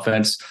for the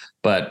offense.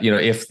 But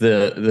if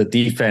the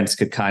defense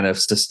could kind of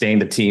sustain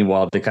the team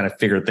while they kind of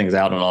figure things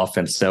out on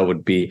offense, that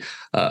would be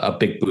a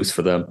big boost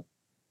for them.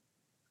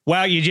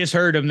 Well, you just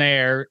heard him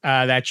there.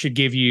 That should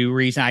give you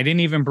reason. I didn't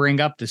even bring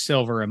up the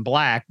silver and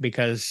black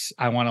because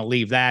I want to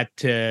leave that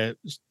to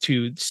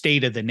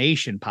State of the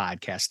Nation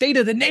podcast. State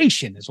of the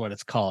Nation is what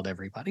it's called,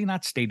 everybody,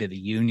 not State of the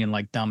Union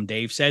like Dumb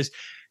Dave says.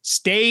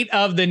 State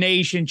of the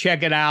Nation.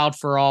 Check it out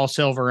for all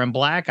silver and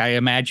black. I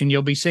imagine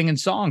you'll be singing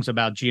songs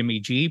about Jimmy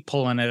G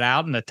pulling it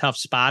out in a tough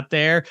spot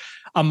there.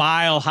 A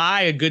mile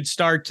high, a good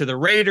start to the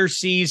Raiders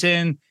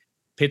season.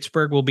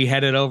 Pittsburgh will be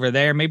headed over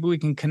there. Maybe we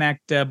can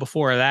connect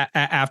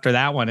after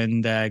that one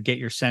and get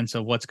your sense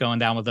of what's going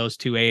down with those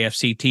two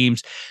AFC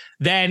teams.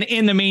 Then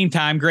in the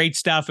meantime, great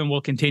stuff. And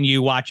we'll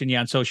continue watching you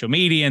on social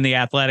media and The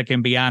Athletic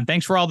and beyond.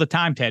 Thanks for all the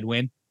time, Ted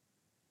Nguyen.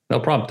 No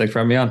problem. Thanks for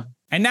having me on.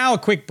 And now a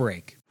quick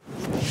break.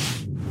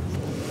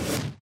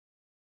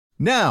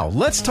 Now,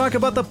 let's talk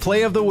about the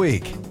play of the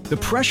week. The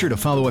pressure to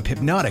follow up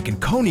Hypnotic and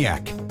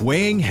Cognac,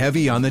 weighing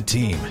heavy on the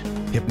team.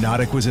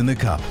 Hypnotic was in the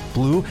cup,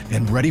 blue,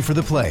 and ready for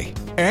the play.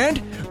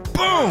 And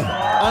boom!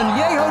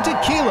 Añejo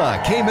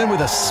Tequila came in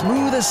with a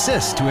smooth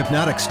assist to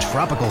Hypnotic's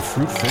tropical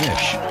fruit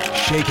finish.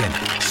 Shaken,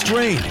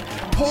 strained,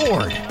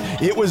 poured.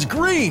 It was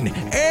green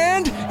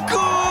and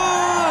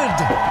good!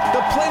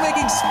 The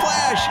playmaking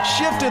splash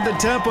shifted the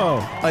tempo.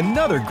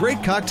 Another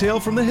great cocktail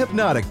from the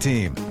Hypnotic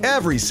team.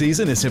 Every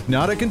season is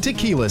Hypnotic and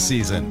Tequila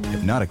season.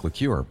 Hypnotic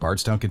Liqueur,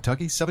 Bardstown,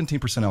 Kentucky,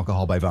 17%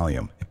 alcohol by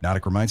volume.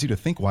 Hypnotic reminds you to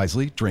think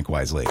wisely, drink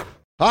wisely.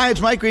 Hi,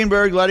 it's Mike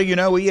Greenberg letting you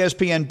know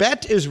ESPN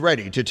Bet is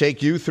ready to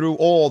take you through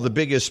all the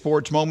biggest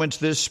sports moments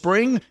this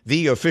spring.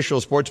 The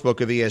official sportsbook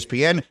of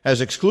ESPN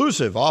has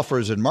exclusive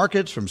offers and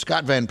markets from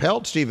Scott Van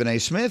Pelt, Stephen A.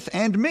 Smith,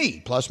 and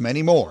me, plus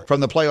many more. From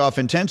the playoff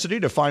intensity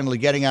to finally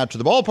getting out to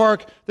the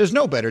ballpark, there's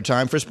no better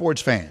time for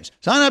sports fans.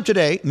 Sign up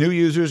today. New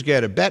users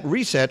get a bet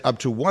reset up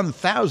to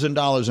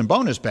 $1,000 in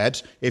bonus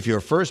bets if your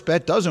first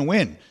bet doesn't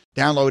win.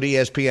 Download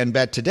ESPN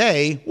Bet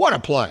today. What a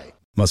play.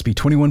 Must be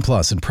 21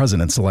 plus and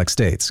present in select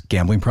states.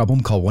 Gambling problem?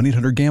 Call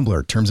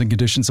 1-800-GAMBLER. Terms and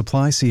conditions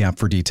apply. See app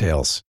for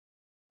details.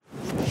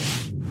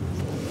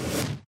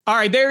 All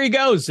right, there he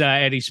goes,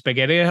 Eddie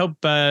Spaghetti. I hope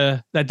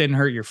that didn't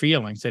hurt your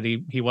feelings that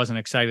he wasn't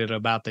excited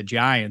about the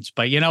Giants.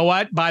 But you know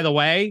what? By the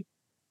way,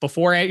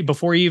 before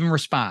you even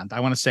respond, I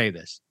want to say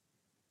this.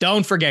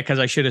 Don't forget, because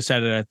I should have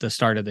said it at the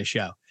start of the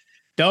show.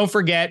 Don't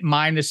forget,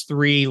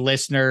 -3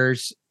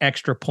 listeners,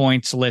 extra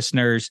points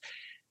listeners.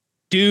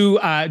 Do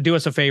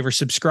us a favor,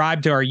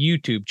 subscribe to our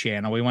YouTube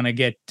channel. We want to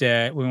get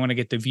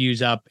the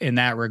views up in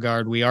that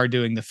regard. We are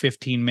doing the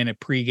 15-minute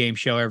pregame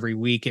show every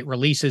week. It'll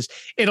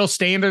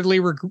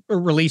standardly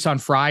release on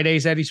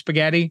Fridays, Eddie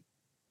Spaghetti.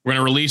 We're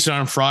going to release it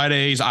on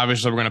Fridays.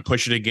 Obviously, we're going to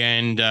push it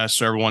again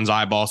so everyone's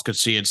eyeballs could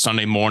see it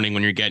Sunday morning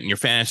when you're getting your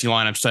fantasy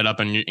lineup set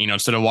up. And,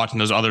 instead of watching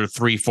those other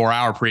 3-4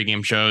 hour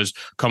pregame shows,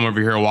 come over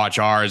here and watch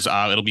ours.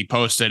 It'll be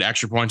posted,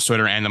 Extra Points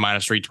Twitter and the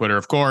 -3 Twitter,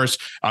 of course,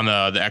 on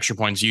the Extra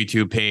Points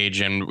YouTube page.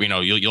 And,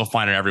 you'll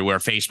find it everywhere.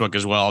 Facebook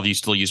as well. If you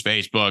still use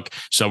Facebook.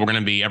 So we're going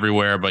to be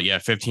everywhere. But yeah,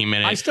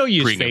 15-minute. I still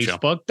use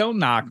Facebook. Show. Don't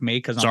knock me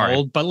because I'm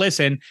old. But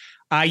listen.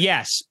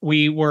 Yes,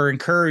 we were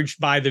encouraged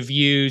by the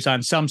views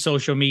on some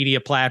social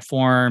media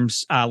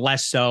platforms,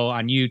 less so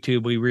on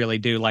YouTube. We really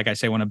do, like I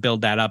say, want to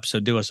build that up. So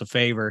do us a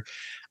favor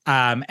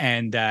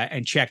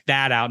and check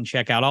that out and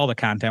check out all the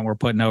content we're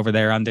putting over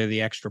there under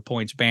the Extra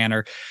Points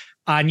banner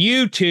on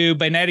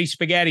YouTube. And Eddie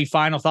Spaghetti,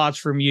 final thoughts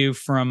from you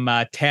from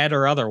Ted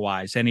or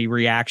otherwise. Any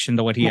reaction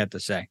to what he had to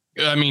say?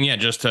 I mean, yeah,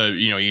 just to,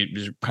 you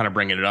just kind of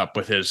bringing it up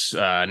with his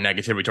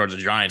negativity towards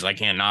the Giants. I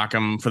can't knock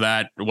him for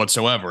that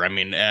whatsoever. I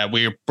mean,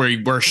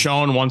 we're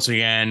shown once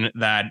again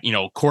that,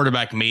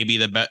 quarterback may be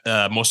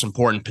the most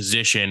important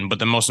position, but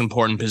the most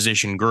important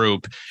position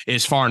group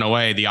is far and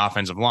away the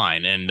offensive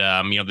line. And,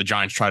 the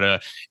Giants try to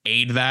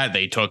aid that.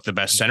 They took the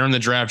best center in the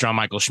draft, John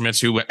Michael Schmitz,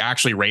 who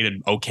actually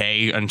rated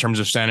okay in terms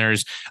of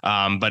centers.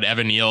 But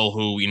Evan Neal,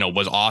 who,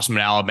 was awesome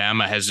at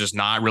Alabama, has just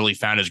not really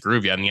found his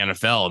groove yet in the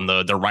NFL. And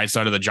the right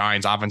side of the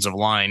Giants offensive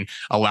line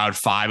allowed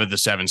 5 of the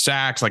 7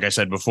 sacks. Like I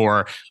said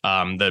before,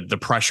 the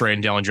pressure rate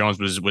in Dillon Jones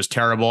was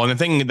terrible. And the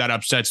thing that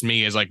upsets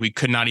me is we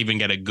could not even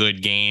get a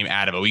good game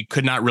out of it. We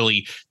could not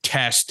really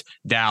test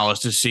Dallas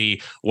to see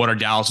what are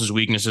Dallas's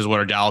weaknesses, what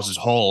are Dallas's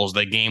holes.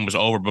 The game was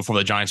over before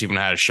the Giants even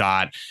had a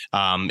shot.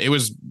 It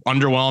was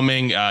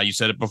underwhelming. You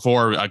said it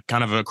before,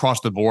 kind of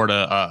across the board,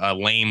 a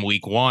lame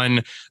week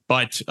 1.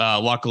 But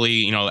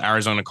luckily,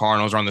 Arizona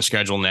Cardinals are on the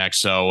schedule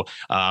next. So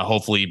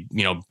hopefully,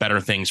 better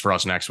things for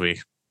us next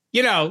week.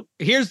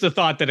 Here's the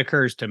thought that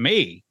occurs to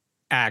me,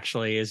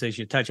 actually, is as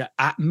you touch,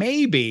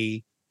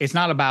 maybe it's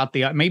not about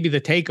maybe the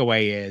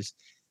takeaway is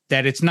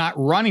that it's not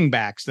running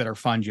backs that are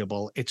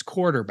fungible. It's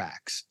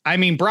quarterbacks. I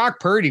mean, Brock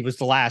Purdy was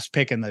the last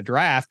pick in the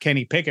draft.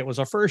 Kenny Pickett was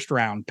a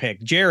first-round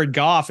pick. Jared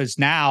Goff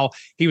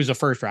he was a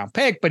first-round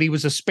pick, but he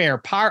was a spare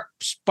part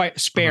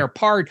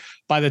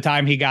by the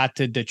time he got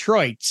to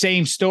Detroit.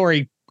 Same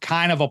story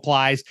kind of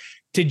applies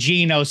to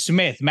Geno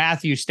Smith.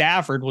 Matthew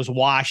Stafford was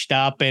washed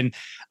up, and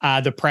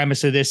the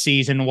premise of this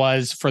season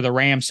was for the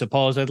Rams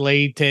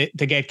supposedly to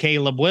get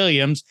Caleb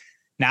Williams.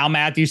 Now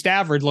Matthew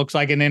Stafford looks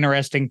like an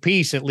interesting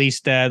piece, at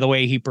least the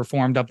way he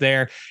performed up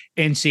there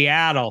in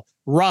Seattle.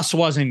 Russ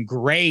wasn't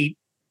great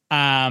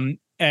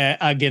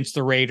against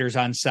the Raiders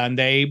on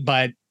Sunday,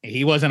 but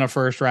he wasn't a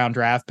first-round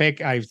draft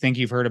pick. I think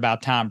you've heard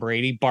about Tom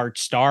Brady. Bart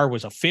Starr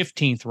was a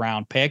 15th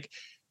round pick.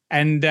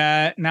 And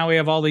now we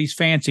have all these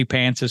fancy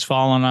pantses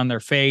falling on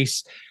their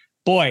face.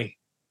 Boy,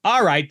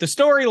 all right. The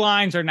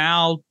storylines are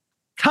now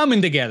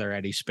coming together,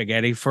 Eddie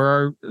Spaghetti,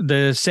 for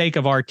the sake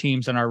of our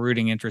teams and our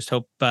rooting interest.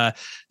 Hope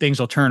things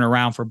will turn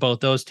around for both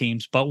those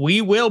teams. But we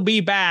will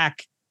be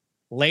back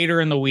later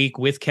in the week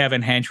with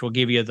Kevin Hench. We'll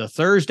give you the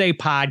Thursday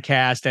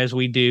podcast as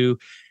we do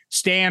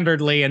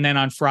standardly. And then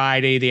on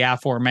Friday, the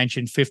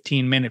aforementioned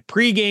 15-minute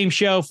pregame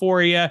show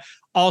for you.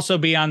 Also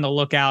be on the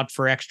lookout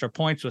for Extra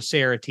Points with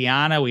Sarah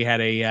Tiana. We had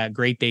a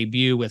great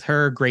debut with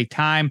her. Great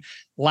time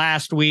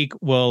last week.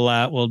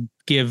 We'll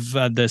give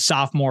the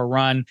sophomore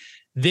run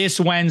this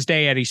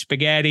Wednesday. Eddie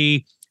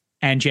Spaghetti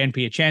and Jen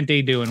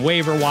Piacenti doing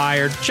Waiver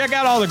Wire. Check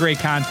out all the great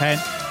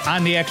content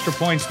on the Extra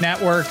Points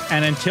Network.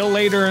 And until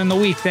later in the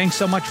week, thanks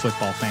so much,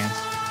 football fans.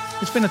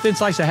 It's been a thin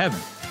slice of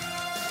heaven.